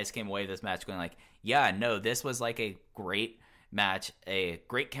page. And I just came away with this match going like, yeah, no, this was like a great match, a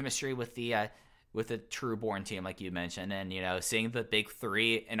great chemistry with the True Born team like you mentioned, and seeing the big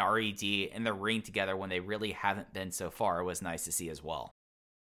three and RED in the ring together when they really haven't been so far was nice to see as well.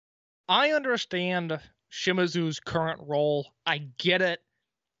 I understand Shimizu's current role. I get it.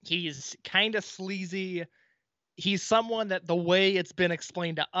 He's kind of sleazy. He's someone that the way it's been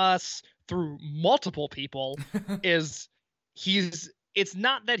explained to us through multiple people is it's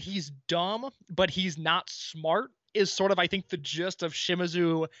not that he's dumb, but he's not smart is sort of, I think, the gist of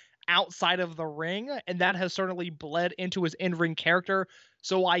Shimizu outside of the ring. And that has certainly bled into his in-ring character.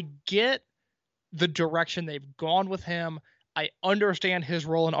 So I get the direction they've gone with him. I understand his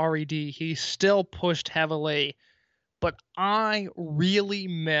role in RED. He's still pushed heavily, but I really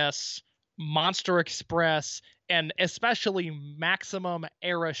miss Monster Express and especially Maximum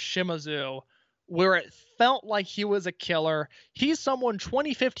era Shimizu, where it felt like he was a killer. He's someone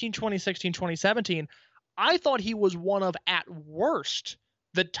 2015, 2016, 2017. I thought he was one of, at worst,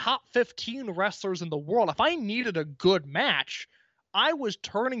 the top 15 wrestlers in the world. If I needed a good match, I was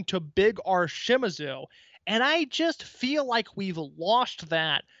turning to Big R Shimizu. And I just feel like we've lost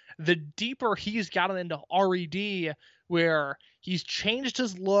that the deeper he's gotten into RED, where he's changed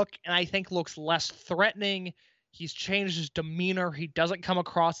his look and I think looks less threatening. He's changed his demeanor. He doesn't come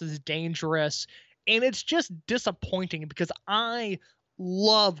across as dangerous. And it's just disappointing because I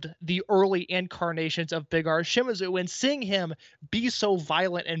loved the early incarnations of Big R Shimizu, and seeing him be so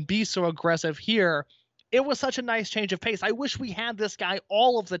violent and be so aggressive here, it was such a nice change of pace. I wish we had this guy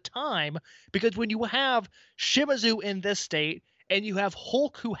all of the time, because when you have Shimizu in this state and you have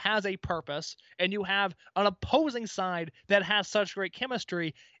Hulk who has a purpose and you have an opposing side that has such great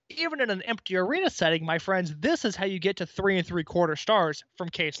chemistry, even in an empty arena setting, my friends, this is how you get to 3 3/4 stars from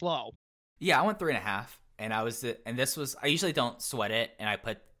Case Low. Yeah, I went 3.5, and this was, I usually don't sweat it, and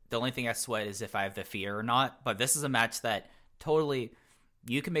the only thing I sweat is if I have the fear or not, but this is a match that totally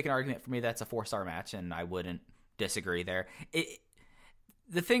you can make an argument for me that's a 4-star match, and I wouldn't disagree there.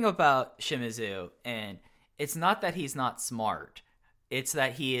 The thing about Shimizu, and it's not that he's not smart, it's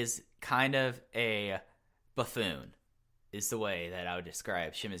that he is kind of a buffoon, is the way that I would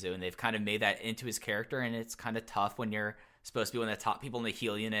describe Shimizu, and they've kind of made that into his character, and it's kind of tough when you're supposed to be one of the top people in the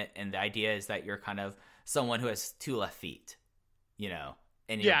heel unit, and the idea is that you're kind of someone who has 2 left feet, in your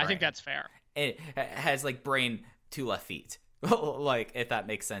brain. I think that's fair. It has like brain 2 left feet, like if that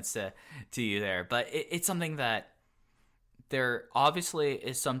makes sense to you there. But it's something that there obviously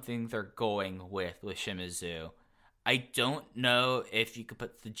is something they're going with Shimizu. I don't know if you could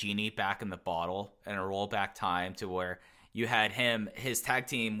put the genie back in the bottle and a rollback time to where you had his tag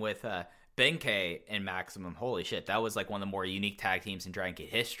team with Benkei and Maximum. Holy shit, that was like one of the more unique tag teams in Dragon Gate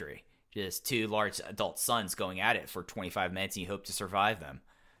history. Just 2 large adult sons going at it for 25 minutes, and you hope to survive them.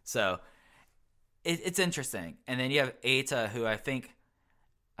 So it's interesting. And then you have Eita, who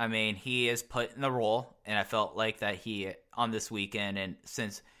he is put in the role, and I felt like that he, on this weekend, and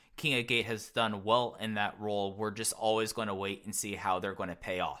since King of Gate has done well in that role, we're just always going to wait and see how they're going to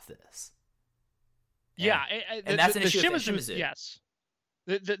pay off this. And that's an issue with Shimizu. Yes.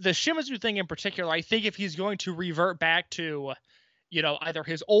 The Shimizu thing in particular, I think if he's going to revert back to, either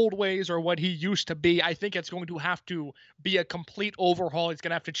his old ways or what he used to be, I think it's going to have to be a complete overhaul. He's going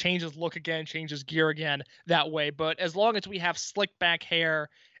to have to change his look again, change his gear again that way. But as long as we have slick back hair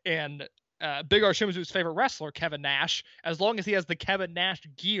and Big R Shimizu's favorite wrestler, Kevin Nash, as long as he has the Kevin Nash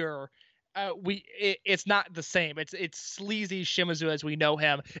gear, it's not the same. It's sleazy Shimizu as we know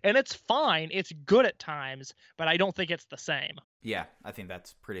him, and it's fine. It's good at times, but I don't think it's the same. Yeah, I think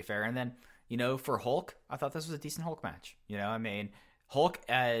that's pretty fair. And then, for Hulk, I thought this was a decent Hulk match. Hulk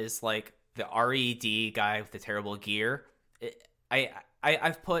as like the RED guy with the terrible gear.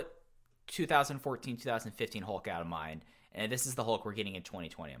 I've put 2014, 2015 Hulk out of mind, and this is the Hulk we're getting in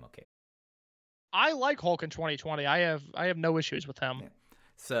 2020. I'm okay. I like Hulk in 2020. I have no issues with him. Yeah.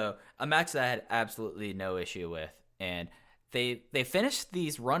 So a match that I had absolutely no issue with, and they finished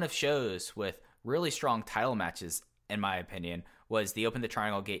these run of shows with really strong title matches, in my opinion, was the Open the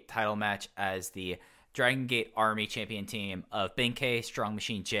Triangle Gate title match as the Dragon Gate Army champion team of Benkei, Strong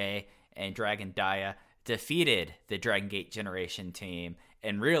Machine J, and Dragon Dia defeated the Dragon Gate Generation team,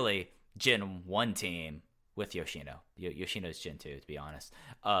 and really Gen 1 team with Yoshino. Yoshino's Gen 2, to be honest,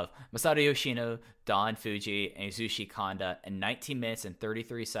 of Masato Yoshino, Don Fuji, and Izushi Kanda in 19 minutes and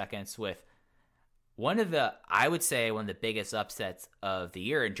 33 seconds with one of the biggest upsets of the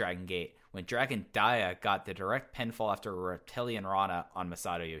year in Dragon Gate, when Dragon Dia got the direct pinfall after a Reptilian Rana on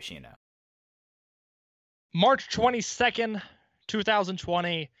Masato Yoshino. March 22nd,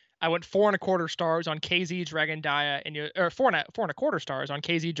 2020. I went 4.25 stars on KZ Dragon Dia, or 4.25 stars on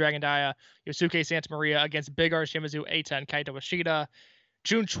KZ Dragon Dia, Yosuke Santa Maria against Big R Shimizu, Eita, and Kaito Ishida.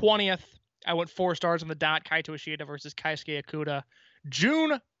 June 20th, I went 4 stars on the dot, Kaito Ishida versus Keisuke Okuda.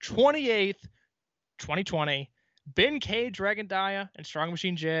 June 28th, 2020, Benkei Dragon Dia and Strong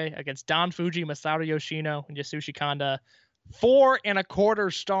Machine J against Don Fuji, Masato Yoshino, and Yasushi Kanda.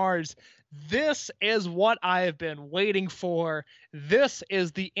 4.25 stars. This is what I have been waiting for. This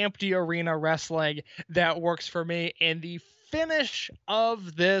is the empty arena wrestling that works for me. And the finish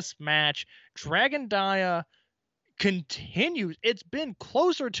of this match, Dragon Dia continues. It's been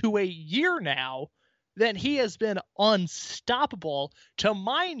closer to a year now that he has been unstoppable. To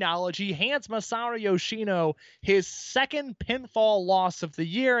my knowledge, he hands Masato Yoshino his 2nd pinfall loss of the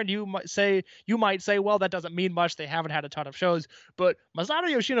year, and you might say, well, that doesn't mean much. They haven't had a ton of shows, but Masato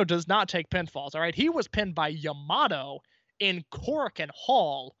Yoshino does not take pinfalls. All right, he was pinned by Yamato in Korakuen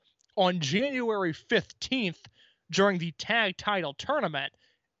Hall on January 15th during the tag title tournament,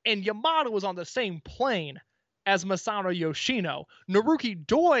 and Yamato was on the same plane as Masato Yoshino. Naruki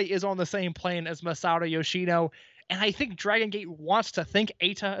Doi is on the same plane as Masato Yoshino, and I think Dragon Gate wants to think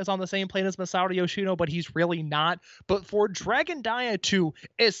Eita is on the same plane as Masato Yoshino, but he's really not. But for Dragon Dia to,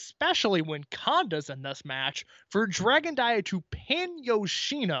 especially when Kanda's in this match, for Dragon Dia to pin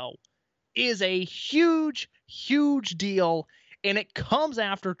Yoshino is a huge, huge deal, and it comes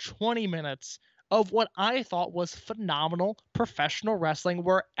after 20 minutes of what I thought was phenomenal professional wrestling,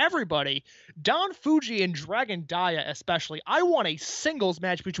 where everybody, Don Fuji and Dragon Dia especially, I want a singles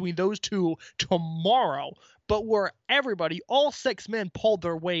match between those two tomorrow, but where everybody, all 6 men, pulled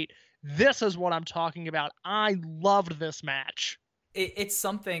their weight. This is what I'm talking about. I loved this match. It's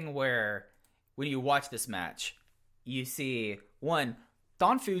something where when you watch this match, you see, one,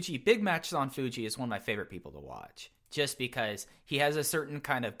 Don Fuji, big match Don Fuji is one of my favorite people to watch. Just because he has a certain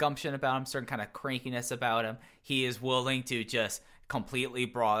kind of gumption about him, certain kind of crankiness about him. He is willing to just completely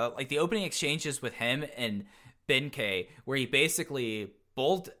brawl. Like the opening exchanges with him and Benkei, where he basically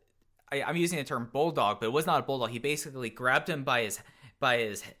I'm using the term bulldog, but it was not a bulldog. He basically grabbed him by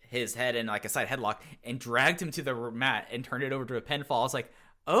his head in like a side headlock and dragged him to the mat and turned it over to a pinfall. I was like,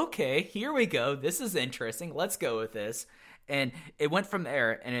 okay, here we go. This is interesting. Let's go with this. And it went from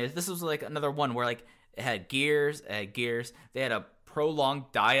there. And this was like another one where like it had gears. They had a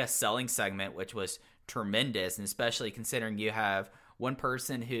prolonged Dia selling segment, which was tremendous, and especially considering you have one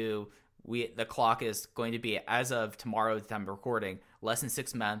person who the clock is going to be, as of tomorrow, the time of recording, less than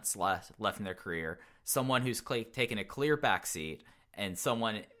 6 months left in their career. Someone who's taken a clear backseat, and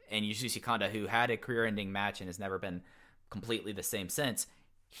someone in Yasushi Kanda who had a career-ending match and has never been completely the same since.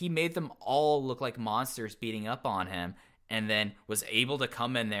 He made them all look like monsters beating up on him, and then was able to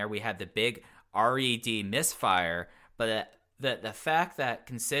come in there. We had the big RED misfire, but the fact that,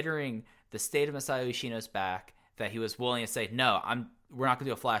 considering the state of Masato Yoshino's back, that he was willing to say, no, we're not going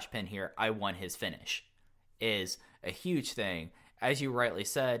to do a flash pin here, I won his finish, is a huge thing. As you rightly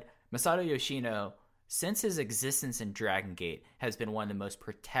said, Masato Yoshino, since his existence in Dragon Gate, has been one of the most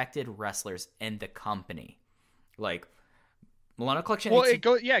protected wrestlers in the company. Like, Milano Collection Well, AT,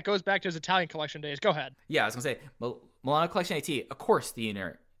 it goes back to his Italian Collection days. Go ahead. Yeah, I was going to say, Milano Collection AT, of course, the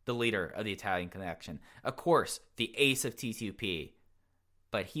leader of the Italian Connection. Of course, the ace of T2P.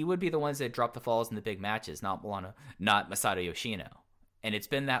 But he would be the ones that drop the falls in the big matches, not Masato Yoshino. And it's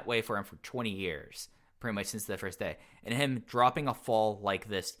been that way for him for 20 years, pretty much since the first day. And him dropping a fall like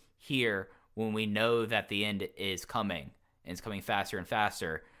this here, when we know that the end is coming, and it's coming faster and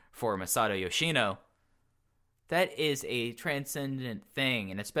faster for Masato Yoshino, that is a transcendent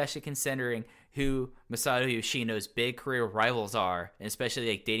thing. And especially considering who Masato Yoshino's big career rivals are, and especially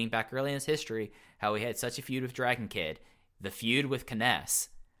like dating back early in his history, how he had such a feud with Dragon Kid, the feud with Kness,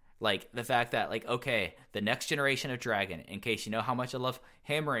 like the fact that, like, okay, the next generation of Dragon, in case you know how much I love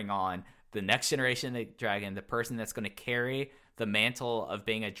hammering on the next generation of Dragon, the person that's going to carry the mantle of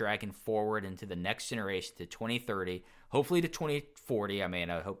being a Dragon forward into the next generation to 2030, hopefully to 2040. I mean,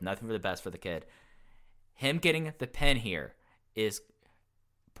 I hope nothing for the best for the kid. Him getting the pin here is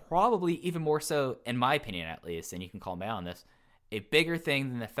probably even more so, in my opinion at least, and you can call me out on this, a bigger thing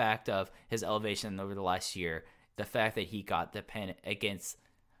than the fact of his elevation over the last year. The fact that he got the pin against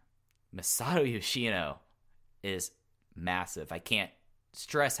Masato Yoshino is massive. I can't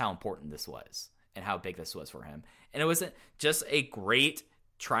stress how important this was and how big this was for him. And it wasn't just a great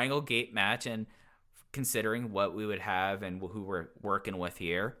Triangle Gate match, and considering what we would have and who we're working with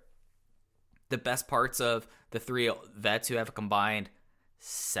here, the best parts of the three vets who have a combined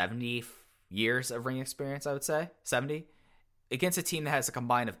 70 years of ring experience, I would say, 70, against a team that has a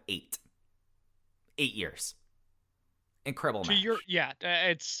combined of 8 years. Incredible match.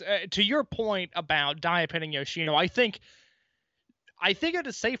 It's to your point about Dia pinning Yoshino. I think it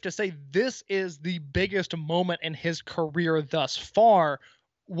is safe to say this is the biggest moment in his career thus far.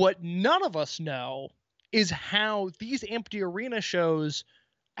 What none of us know is how these empty arena shows,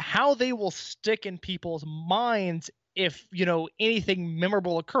 how they will stick in people's minds if, anything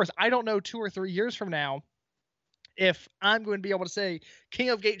memorable occurs. I don't know 2 or 3 years from now if I'm going to be able to say King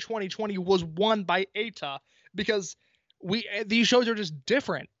of Gate 2020 was won by Eita, because these shows are just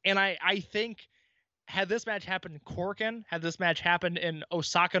different. And I think, had this match happened in Korakuen, had this match happened in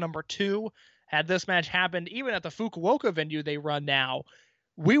Osaka number 2, had this match happened even at the Fukuoka venue they run now,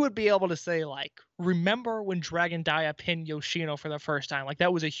 we would be able to say, like, remember when Dragon Dia pinned Yoshino for the first time? Like,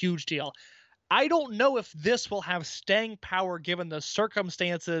 that was a huge deal. I don't know if this will have staying power given the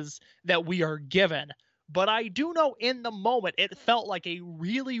circumstances that we are given, but I do know in the moment it felt like a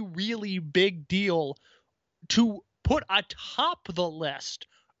really, really big deal to put atop the list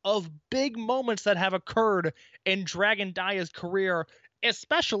of big moments that have occurred in Dragon Dia's career,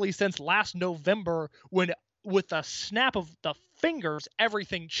 especially since last November, when with the snap of the fingers,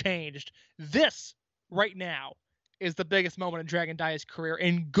 everything changed. This, right now, is the biggest moment in Dragon Dia's career,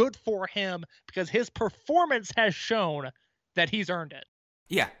 and good for him, because his performance has shown that he's earned it.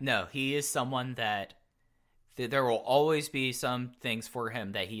 Yeah, no, he is someone that there will always be some things for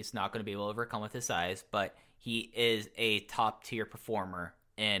him that he's not going to be able to overcome with his size, but he is a top-tier performer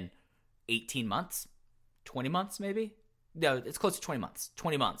in 18 months, 20 months maybe? No, it's close to 20 months.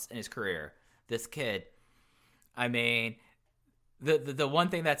 20 months in his career. This kid, I mean, the one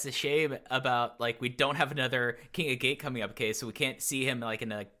thing that's a shame about, like, we don't have another King of Gate coming up, okay, so we can't see him, like, in,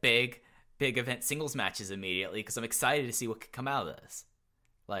 like, big event singles matches immediately, because I'm excited to see what could come out of this.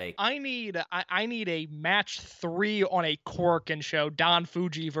 Like, I need a match 3 on a Korakuen show, Don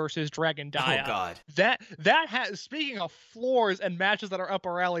Fuji versus Dragon Dia. oh god. That has, speaking of floors and matches that are up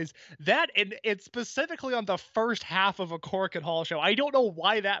our alleys, it's specifically on the first half of a Korakuen Hall show. I don't know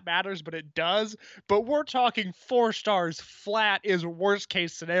why that matters, but it does. But we're talking 4 stars flat is worst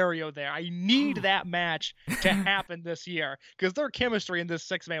case scenario there. I need that match to happen this year because their chemistry in this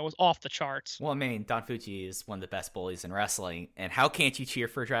 6-man was off the charts. Well, I mean, Don Fuji is one of the best bullies in wrestling, and how can't you cheer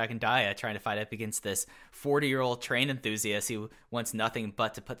for Dragon Dia trying to fight up against this 40-year-old train enthusiast who wants nothing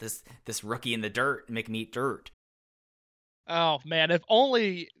but to put this rookie in the dirt and make him eat dirt? Oh man, if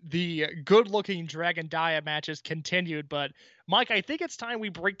only the good-looking Dragon Dia matches continued. But Mike, I think it's time we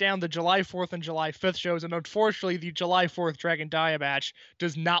break down the July 4th and July 5th shows, and unfortunately, the July 4th Dragon Dia match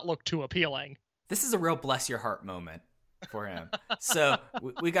does not look too appealing. This is a real bless your heart moment for him. So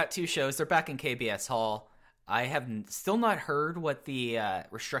we got 2 shows. They're back in KBS Hall. I have still not heard what the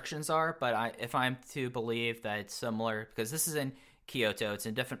restrictions are, but if I'm to believe that it's similar, because this is in Kyoto, it's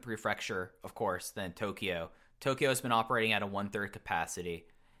in a different prefecture, of course, than Tokyo. Tokyo has been operating at a 1/3 capacity.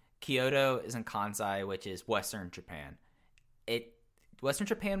 Kyoto is in Kansai, which is Western Japan. Western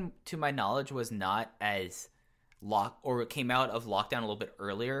Japan, to my knowledge, was not as or it came out of lockdown a little bit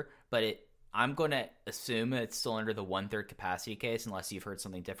earlier, but I'm going to assume it's still under the 1/3 capacity case, unless you've heard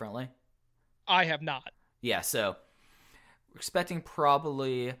something differently. I have not. Yeah, so we're expecting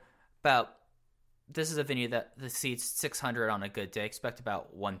probably about, this is a venue that the seats 600 on a good day. Expect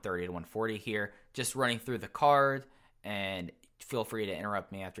about 130 to 140 here. Just running through the card, and feel free to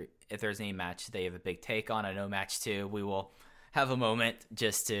interrupt me if there's any match they have a big take on. I know match 2, we will have a moment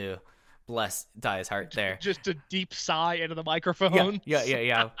just to bless Dia's heart there. Just a deep sigh into the microphone.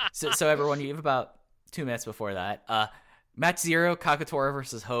 Yeah. So everyone, you have about 2 minutes before that. Match 0, Kagetora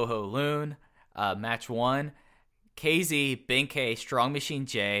versus Ho Ho Loon. Match 1, KZ, Benkei, Strong Machine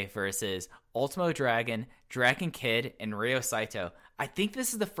J versus Ultimo Dragon, Dragon Kid, and Ryo Saito. I think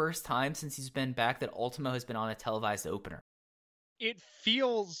this is the first time since he's been back that Ultimo has been on a televised opener. It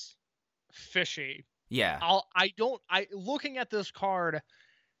feels fishy. Yeah. Looking at this card,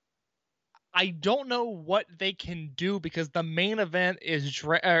 I don't know what they can do because the main event is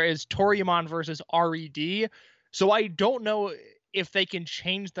Toryumon versus RED. So I don't know if they can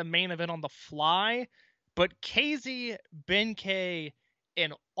change the main event on the fly, but KZ, Benkei,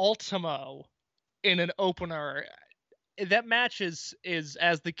 and Ultimo in an opener, that match is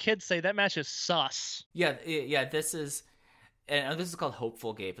as the kids say, that match is sus. Yeah, this is called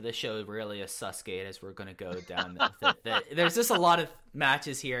Hopeful Gate, but this show really is sus gate as we're going to go down. There's just a lot of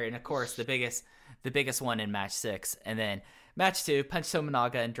matches here, and of course the biggest one in match 6, and then match 2, Punch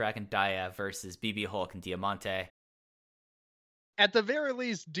Tominaga and Dragon Dia versus BB Hulk and Diamante. At the very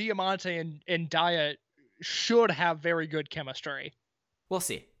least, Diamante and Dia should have very good chemistry. We'll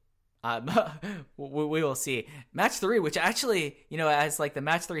see. We will see. Match 3, which actually, as like the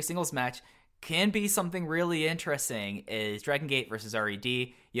match 3 singles match, can be something really interesting, is Dragon Gate versus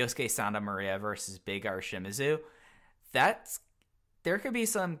RED, Yosuke Santa Maria versus Big R Shimizu. There could be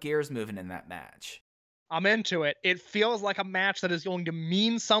some gears moving in that match. I'm into it. It feels like a match that is going to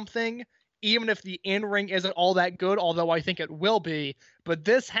mean something, even if the in-ring isn't all that good, although I think it will be. But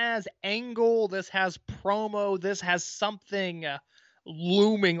this has angle, this has promo, this has something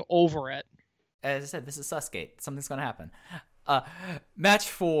looming over it. As I said, this is Susgate. Something's going to happen. Match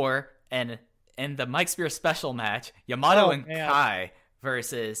 4, and in the Mike Spear special match, Yamato and Kai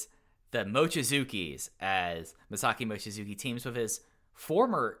versus the Mochizukis, as Masaki Mochizuki teams with his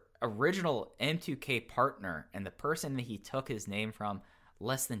former original M2K partner and the person that he took his name from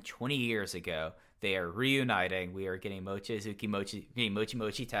less than 20 years ago. They are reuniting. We are getting Mochi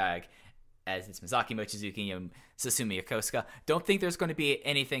tag, as it's Masaki Mochizuki and Susumu Yokosuka. Don't think there's going to be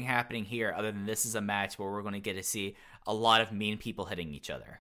anything happening here other than this is a match where we're going to get to see a lot of mean people hitting each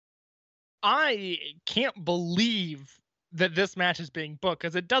other. I can't believe that this match is being booked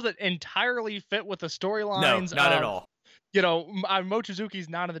because it doesn't entirely fit with the storylines. No, not at all. Mochizuki's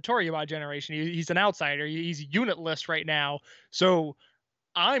not in the Toriyama generation. He's an outsider. He's unitless right now. So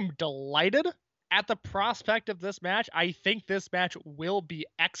I'm delighted at the prospect of this match. I think this match will be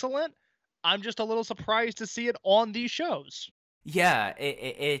excellent. I'm just a little surprised to see it on these shows. Yeah,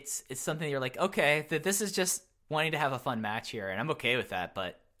 it's something you're like, okay, this is just wanting to have a fun match here, and I'm okay with that,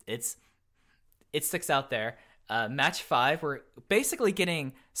 but it sticks out there. Match 5, we're basically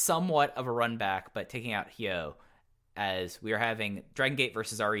getting somewhat of a run back, but taking out Hyo, as we are having Dragon Gate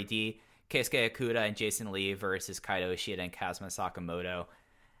versus RED, Keisuke Okuda and Jason Lee versus Kaito Ishida and Kazuma Sakamoto.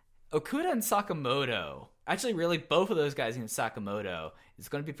 Okuda and Sakamoto, actually really both of those guys in Sakamoto, is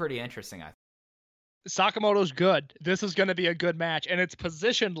going to be pretty interesting, I think. Sakamoto's good. This is going to be a good match, and it's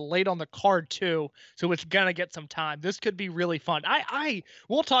positioned late on the card too, so it's going to get some time. This could be really fun.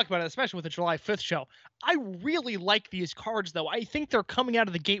 We'll talk about it, especially with the July 5th show. I really like these cards, though. I think they're coming out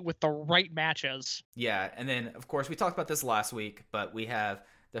of the gate with the right matches. Yeah, and then of course we talked about this last week, but we have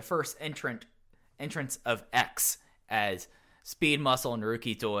the first entrance of X as Speed Muscle,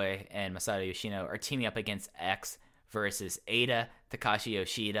 Naruki Doi, and Masato Yoshino are teaming up against X versus Ada, Takashi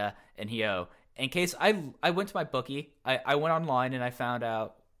Yoshida, and Hyo. In case I went to my bookie, I went online and I found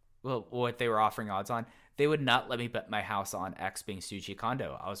out what they were offering odds on. They would not let me bet my house on X being Shuji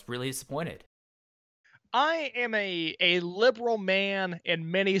Kondo. I was really disappointed. I am a liberal man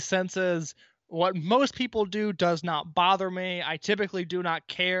in many senses. What most people do does not bother me. I typically do not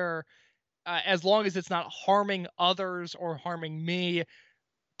care as long as it's not harming others or harming me.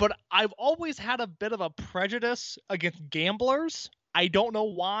 But I've always had a bit of a prejudice against gamblers. I don't know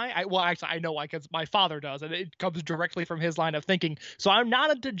why. Actually, I know why, because my father does, and it comes directly from his line of thinking. So I'm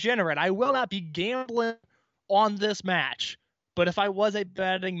not a degenerate. I will not be gambling on this match. But if I was a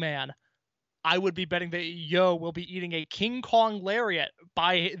betting man, I would be betting that Yo will be eating a King Kong lariat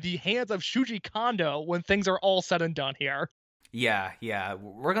by the hands of Shuji Kondo when things are all said and done here. Yeah.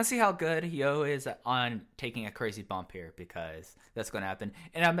 We're going to see how good Hyo is on taking a crazy bump here, because that's going to happen.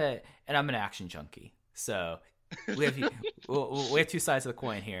 And I'm an action junkie. So we have two sides of the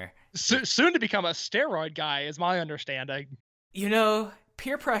coin here. Soon to become a steroid guy is my understanding.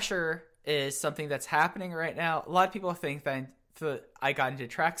 Peer pressure is something that's happening right now. A lot of people think that I got into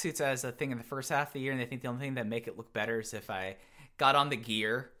tracksuits as a thing in the first half of the year, and they think the only thing that make it look better is if I got on the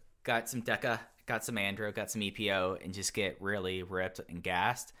gear, got some Deca, got some Andro, got some EPO, and just get really ripped and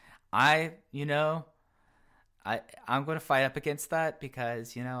gassed. I'm going to fight up against that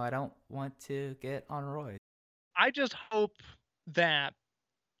because, I don't want to get on roids. I just hope that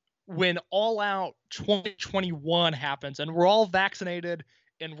when All Out 2021 happens and we're all vaccinated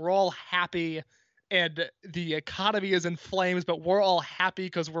and we're all happy and the economy is in flames, but we're all happy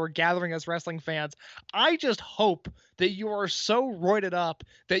because we're gathering as wrestling fans, I just hope that you are so roided up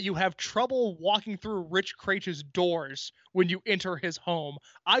that you have trouble walking through Rich Kraetsch's doors when you enter his home.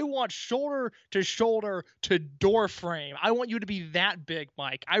 I want shoulder to door frame. I want you to be that big,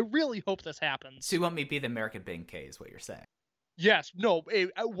 Mike. I really hope this happens. So you want me to be the American Ben K is what you're saying? Yes. No,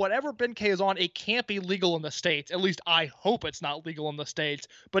 whatever Ben K is on, it can't be legal in the States. At least I hope it's not legal in the States.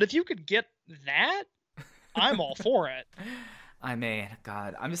 But if you could get that, I'm all for it. I mean,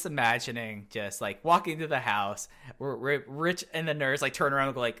 God, I'm just imagining just like walking to the house where Rich and the nurse like turn around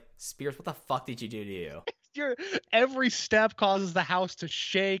and go like, Spears, what the fuck did you do to you? Every step causes the house to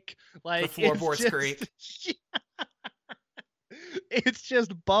shake. Like the floorboards creak. Yeah. It's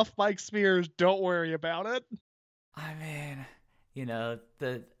just buff Mike Spears. Don't worry about it. I mean,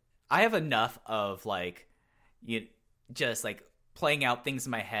 I have enough of just like playing out things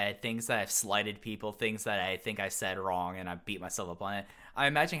in my head, things that I've slighted people, things that I think I said wrong and I beat myself up on it. I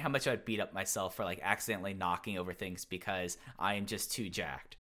imagine how much I'd beat up myself for like accidentally knocking over things because I am just too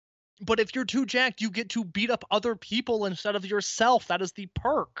jacked. But if you're too jacked, you get to beat up other people instead of yourself. That is the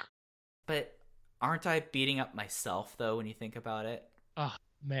perk. But aren't I beating up myself though when you think about it? Oh,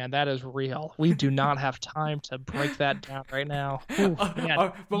 man, that is real. We do not have time to break that down right now. Ooh,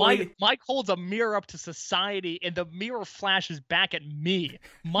 man. Mike holds a mirror up to society, and the mirror flashes back at me.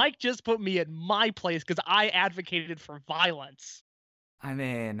 Mike just put me in my place because I advocated for violence. I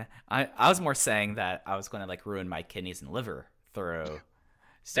mean, I was more saying that I was going to like ruin my kidneys and liver through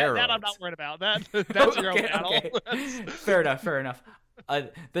steroids. That I'm not worried about. That's your own battle. Okay. Fair enough.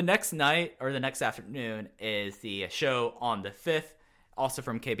 The next night or the next afternoon is the show on the 5th. Also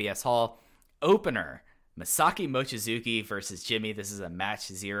from KBS Hall, opener, Masaki Mochizuki versus Jimmy. This is a match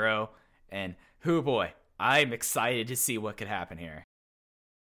 0. And hoo boy, I'm excited to see what could happen here.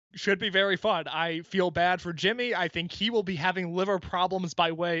 Should be very fun. I feel bad for Jimmy. I think he will be having liver problems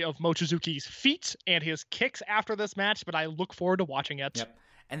by way of Mochizuki's feet and his kicks after this match, but I look forward to watching it. Yep.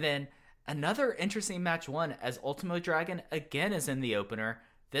 And then another interesting match 1 as Ultimo Dragon again is in the opener.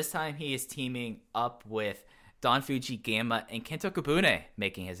 This time he is teaming up with Don Fuji, Gamma, and Kento Kabune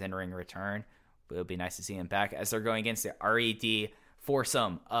making his in-ring return. It would be nice to see him back as they're going against the RED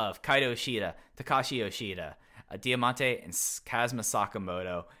foursome of Kaito Ishida, Takashi Yoshida, Diamante, and Kazuma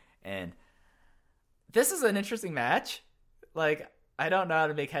Sakamoto. And this is an interesting match. Like, I don't know how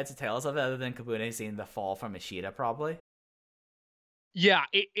to make heads or tails of it other than Kabune seeing the fall from Ishida, probably. Yeah,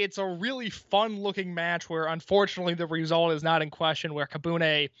 it's a really fun-looking match where, unfortunately, the result is not in question, where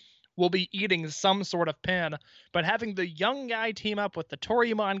Kabune will be eating some sort of pin, but having the young guy team up with the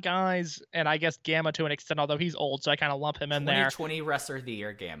Toryumon guys, and I guess Gamma to an extent, although he's old, so I kind of lump him in there. 2020 Wrestler of the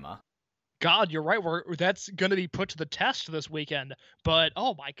Year, Gamma. God, you're right. That's going to be put to the test this weekend. But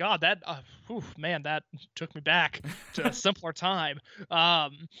oh my God, that man, that took me back to a simpler time.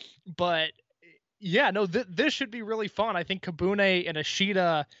 But yeah, no, this should be really fun. I think Kabune and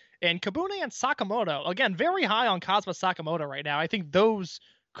Ishida and Kabune and Sakamoto, again, very high on Kazuma Sakamoto right now. I think those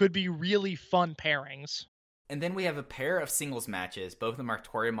could be really fun pairings. And then we have a pair of singles matches. Both of them are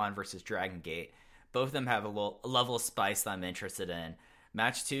Toryumon versus Dragon Gate. Both of them have a level of spice that I'm interested in.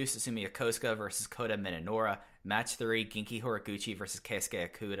 Match 2, Susumu Yokosuka versus Kota Minoura. Match 3, Genki Horiguchi versus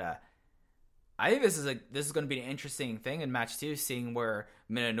Keisuke Okuda. I think this is going to be an interesting thing in match 2, seeing where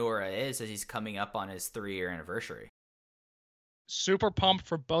Minoura is as he's coming up on his 3-year anniversary. Super pumped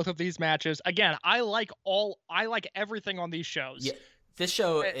for both of these matches. Again, I like everything on these shows. Yeah, this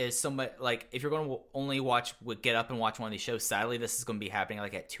show is so much like, if you're going to only get up and watch one of these shows, sadly this is going to be happening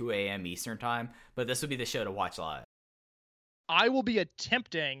like at 2 a.m. Eastern time, but this would be the show to watch live. I will be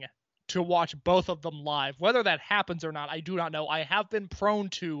attempting to watch both of them live. Whether that happens or not, I do not know. I have been prone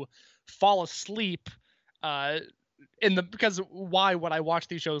to fall asleep because why would I watch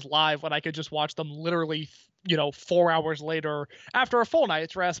these shows live when I could just watch them literally 4 hours later after a full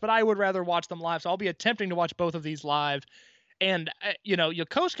night's rest? But I would rather watch them live, so I'll be attempting to watch both of these live. And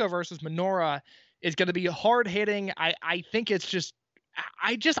Yokosuka versus Minoura is going to be hard hitting. I think it's just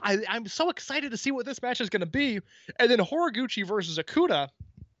I'm so excited to see what this match is going to be. And then Horiguchi versus Okuda,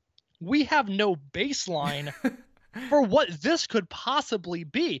 we have no baseline for what this could possibly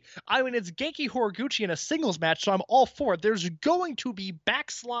be. I mean, it's Genki Horiguchi in a singles match, so I'm all for it. There's going to be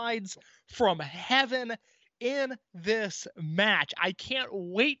backslides from heaven in this match. I can't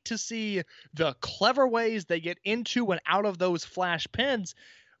wait to see the clever ways they get into and out of those flash pins.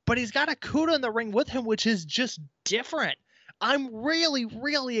 But he's got Okuda in the ring with him, which is just different. I'm really,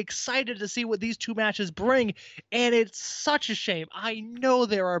 really excited to see what these two matches bring, and it's such a shame. I know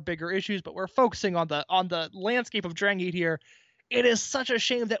there are bigger issues, but we're focusing on the landscape of Dragon Gate here. It is such a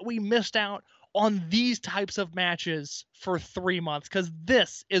shame that we missed out on these types of matches for 3 months, because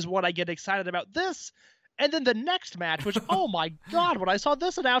this is what I get excited about. This, and then the next match, which, oh my God, when I saw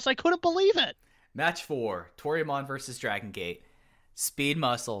this announced, I couldn't believe it. Match 4, Toryumon versus Dragon Gate. Speed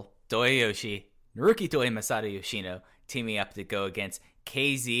Muscle, Doyoshi, Naruki Doi, Masato Yoshino, teaming up to go against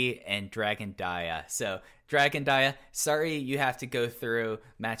KZ and Dragon Dia. So, Dragon Dia, sorry you have to go through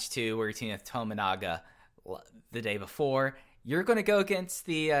match 2 where you're teaming with Tominaga the day before. You're going to go against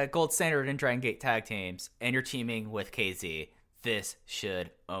the Gold Standard and Dragon Gate tag teams, and you're teaming with KZ. This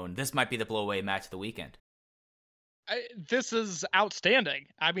should own. This might be the blow-away match of the weekend. This is outstanding.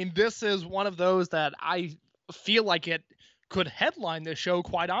 I mean, this is one of those that I feel like it could headline this show,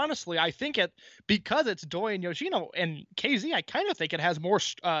 quite honestly. I think because it's Doi and Yoshino and KZ, I kind of think it has more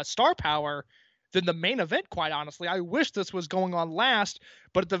star power than the main event, quite honestly. I wish this was going on last,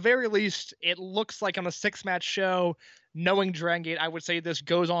 but at the very least, it looks like on a 6-match show, knowing Dragon Gate, I would say this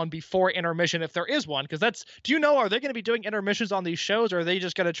goes on before intermission if there is one, because are they going to be doing intermissions on these shows, or are they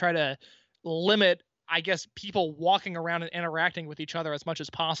just going to try to limit, I guess, people walking around and interacting with each other as much as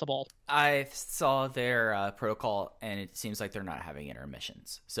possible? I saw their protocol, and it seems like they're not having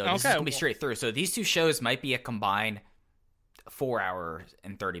intermissions. So this is going to be straight through. So these two shows might be a combined 4 hours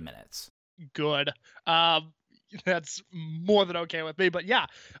and 30 minutes. Good. That's more than okay with me. But yeah,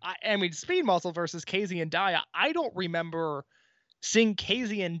 I mean, Speed Muscle versus KZ and Dia, I don't remember seeing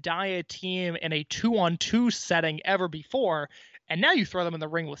KZ and Dia team in a 2-on-2 setting ever before. And now you throw them in the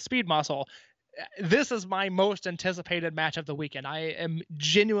ring with Speed Muscle. This is my most anticipated match of the weekend. I am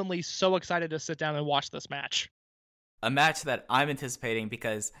genuinely so excited to sit down and watch this match. A match that I'm anticipating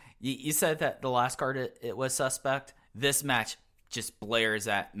because you said that the last card it was suspect. This match just blares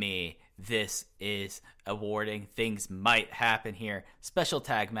at me. This is awarding. Things might happen here. Special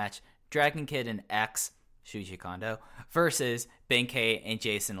tag match. Dragon Kid and X, Shuji Kondo, versus Benkei and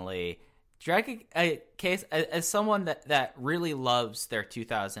Jason Lee. Dragon Case, as someone that really loves their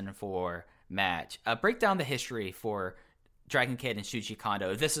 2004 match, break down the history for Dragon Kid and Shuji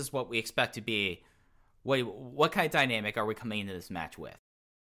Kondo. If this is what we expect to be, what kind of dynamic are we coming into this match with?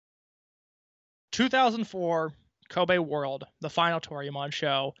 2004 Kobe World, the final Toryumon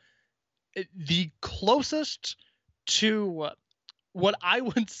show. The closest to what I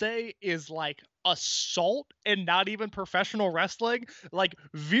would say is like assault and not even professional wrestling, like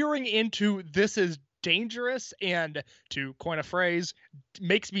veering into this is dangerous and, to coin a phrase,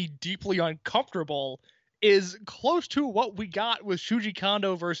 makes me deeply uncomfortable, is close to what we got with Shuji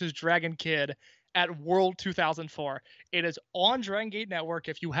Kondo versus Dragon Kid at World 2004. It is on Dragon Gate Network.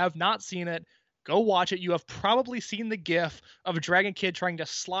 If you have not seen it, Go watch it. You have probably seen the gif of Dragon Kid trying to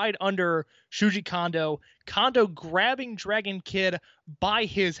slide under Shuji Kondo, Kondo grabbing Dragon Kid by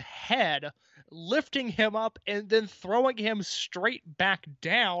his head, lifting him up, and then throwing him straight back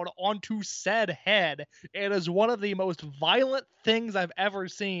down onto said head. It is one of the most violent things I've ever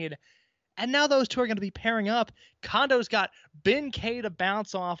seen. And now those two are going to be pairing up. Kondo's got Ben K to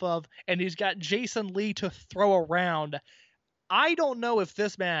bounce off of, and he's got Jason Lee to throw around. I don't know if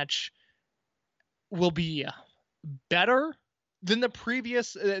this match will be better than the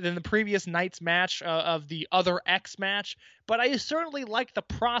previous night's match of the other X match, but I certainly like the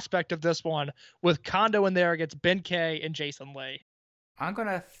prospect of this one with Kondo in there against Ben K and Jason Lee. I'm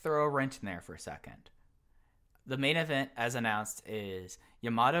gonna throw a wrench in there for a second. The main event, as announced, is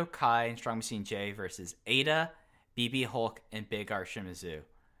Yamato Kai and Strong Machine J versus Eita, BB Hulk, and Big R Shimizu.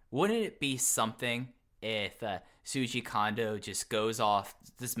 Wouldn't it be something if Shuji Kondo just goes off,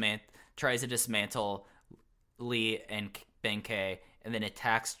 tries to dismantle Lee and Ben K, and then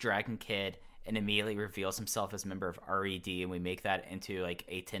attacks Dragon Kid and immediately reveals himself as a member of RED, and we make that into like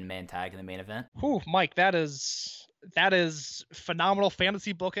a 10-man tag in the main event? Whew, Mike, that is phenomenal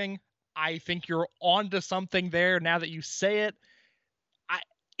fantasy booking. I think you're onto something there now that you say it.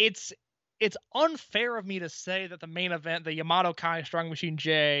 It's unfair of me to say that the main event, the Yamato Kai Strong Machine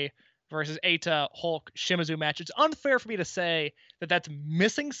J versus Eita Hulk Shimizu match, it's unfair for me to say that that's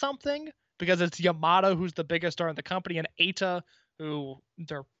missing something, because it's Yamato who's the biggest star in the company and Eita who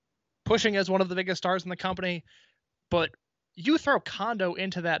they're pushing as one of the biggest stars in the company. But you throw Kondo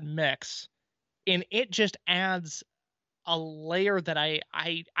into that mix and it just adds a layer that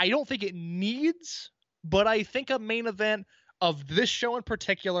I don't think it needs, but I think a main event of this show in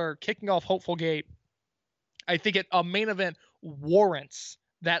particular, kicking off Hopeful Gate, I think a main event warrants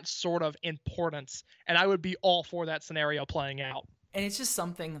that sort of importance, and I would be all for that scenario playing out. And it's just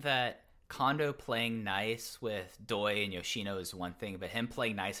something that Kondo playing nice with Doi and Yoshino is one thing, but him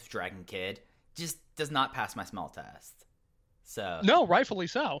playing nice with Dragon Kid just does not pass my smell test. So no, rightfully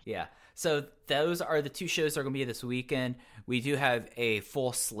so. Yeah. So those are the two shows that are going to be this weekend. We do have a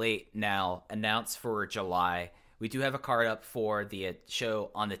full slate now announced for July. We do have a card up for the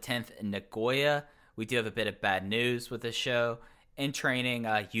show on the 10th in Nagoya. We do have a bit of bad news with this show. In training,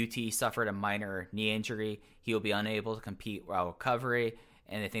 UT suffered a minor knee injury. He will be unable to compete while recovery,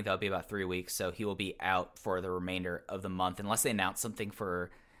 and I think that'll be about 3 weeks, so he will be out for the remainder of the month unless they announce something for...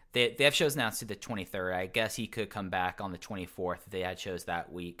 They have shows announced to the 23rd. I guess he could come back on the 24th if they had shows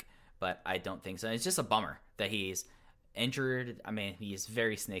that week, but I don't think so. It's just a bummer that he's injured. I mean, he's a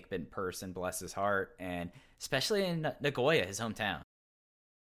very snake-bitten person, bless his heart, and especially in Nagoya, his hometown.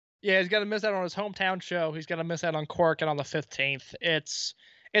 Yeah, he's got to miss out on his hometown show. He's got to miss out on Cork and on the 15th. It's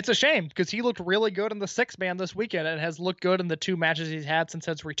a shame because he looked really good in the 6-man this weekend and has looked good in the 2 matches he's had since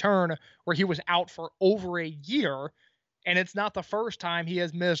his return, where he was out for over a year. And it's not the first time he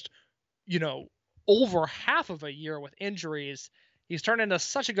has missed, over half of a year with injuries. He's turned into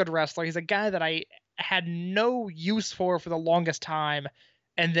such a good wrestler. He's a guy that I had no use for the longest time.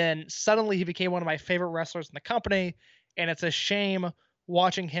 And then suddenly he became one of my favorite wrestlers in the company. And it's a shame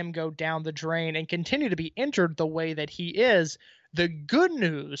watching him go down the drain and continue to be injured the way that he is. The good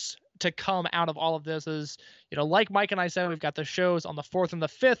news to come out of all of this is, like Mike and I said, we've got the shows on the 4th and the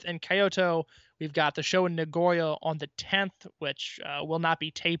 5th in Kyoto. We've got the show in Nagoya on the 10th, which will not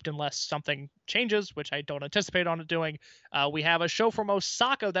be taped unless something changes, which I don't anticipate on it doing. We have a show from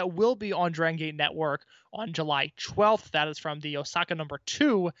Osaka that will be on Dragon Gate Network on July 12th. That is from the Osaka number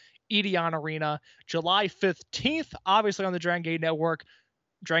 2 Edion Arena. July 15th, obviously on the Dragon Gate Network,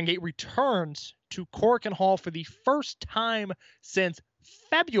 Dragon Gate returns to Korakuen Hall for the first time since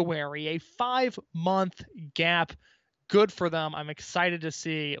February, a 5-month gap. Good for them. I'm excited to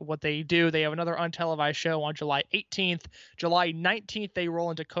see what they do. They have another untelevised show on July 18th. July 19th, they roll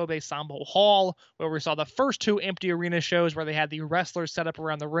into Kobe Sambo Hall, where we saw the first 2 empty arena shows where they had the wrestlers set up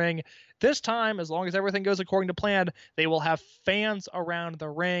around the ring. This time, as long as everything goes according to plan, they will have fans around the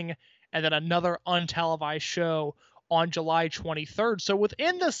ring, and then another untelevised show on July 23rd. So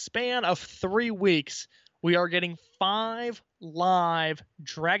within the span of 3 weeks, we are getting 5 live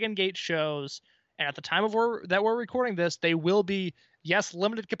Dragon Gate shows. And at the time of that we're recording this, they will be, yes,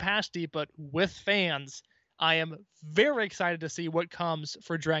 limited capacity, but with fans. I am very excited to see what comes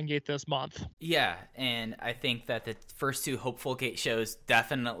for Dragon Gate this month. Yeah, and I think that the first 2 Hopeful Gate shows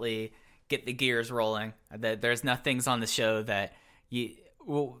definitely get the gears rolling. There's nothing on the show that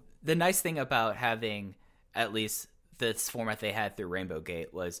the nice thing about having at least this format they had through Rainbow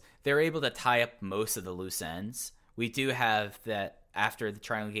Gate was they were able to tie up most of the loose ends. We do have that after the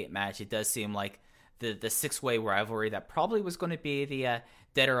Triangle Gate match. It does seem like the 6-way rivalry that probably was going to be the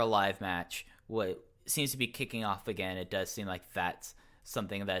Dead or Alive match what seems to be kicking off again, it does seem like that's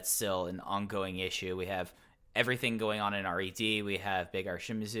something that's still an ongoing issue. We have everything going on in RED. We have Big R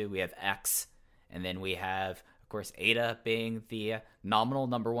Shimizu. We have X. And then we have, of course, Ada being the nominal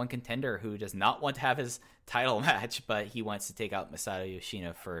number one contender who does not want to have his title match, but he wants to take out Masato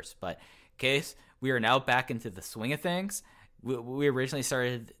Yoshino first. But Case, we are now back into the swing of things. We originally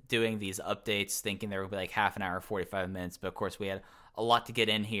started doing these updates thinking there would be like half an hour, 45 minutes. But of course, we had a lot to get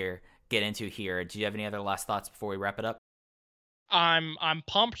into here. Do you have any other last thoughts before we wrap it up? I'm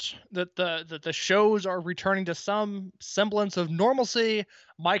pumped that the shows are returning to some semblance of normalcy.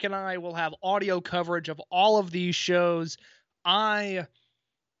 Mike and I will have audio coverage of all of these shows. I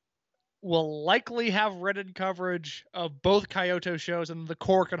will likely have written coverage of both Kyoto shows and the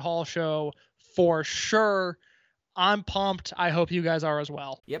Korakuen Hall show for sure. I'm pumped. I hope you guys are as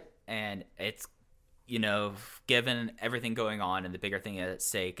well. Yep, and it's, given everything going on and the bigger thing at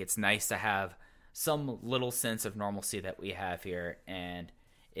stake, it's nice to have some little sense of normalcy that we have here, and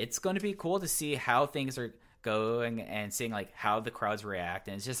it's going to be cool to see how things are going and seeing like how the crowds react,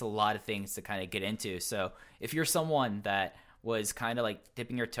 and it's just a lot of things to kind of get into. So if you're someone that was kind of like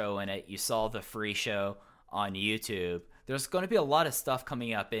dipping your toe in it, you saw the free show on YouTube, there's going to be a lot of stuff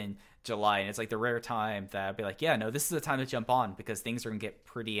coming up in July, and it's like the rare time that I'd be like, yeah, no, this is the time to jump on, because things are going to get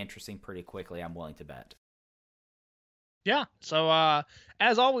pretty interesting pretty quickly, I'm willing to bet. Yeah, so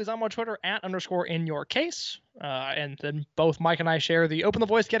as always, I'm on Twitter @_InYourCase, and then both Mike and I share the Open the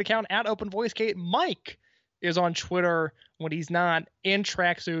Voice Gate account @OpenVoiceGate. Mike is on Twitter when he's not in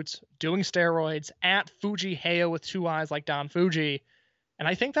tracksuits doing steroids @FujiHeyo with 2 eyes like Don Fuji. And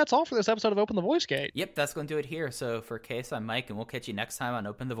I think that's all for this episode of Open the Voice Gate. Yep, that's going to do it here. So for Case, I'm Mike, and we'll catch you next time on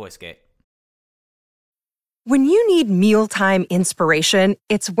Open the Voice Gate. When you need mealtime inspiration,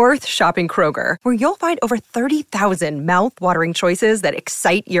 it's worth shopping Kroger, where you'll find over 30,000 mouth-watering choices that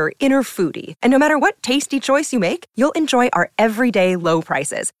excite your inner foodie. And no matter what tasty choice you make, you'll enjoy our everyday low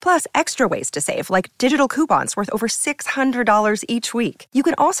prices, plus extra ways to save, like digital coupons worth over $600 each week. You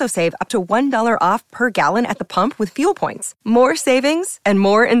can also save up to $1 off per gallon at the pump with fuel points. More savings and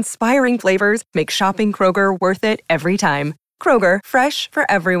more inspiring flavors make shopping Kroger worth it every time. Kroger, fresh for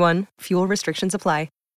everyone. Fuel restrictions apply.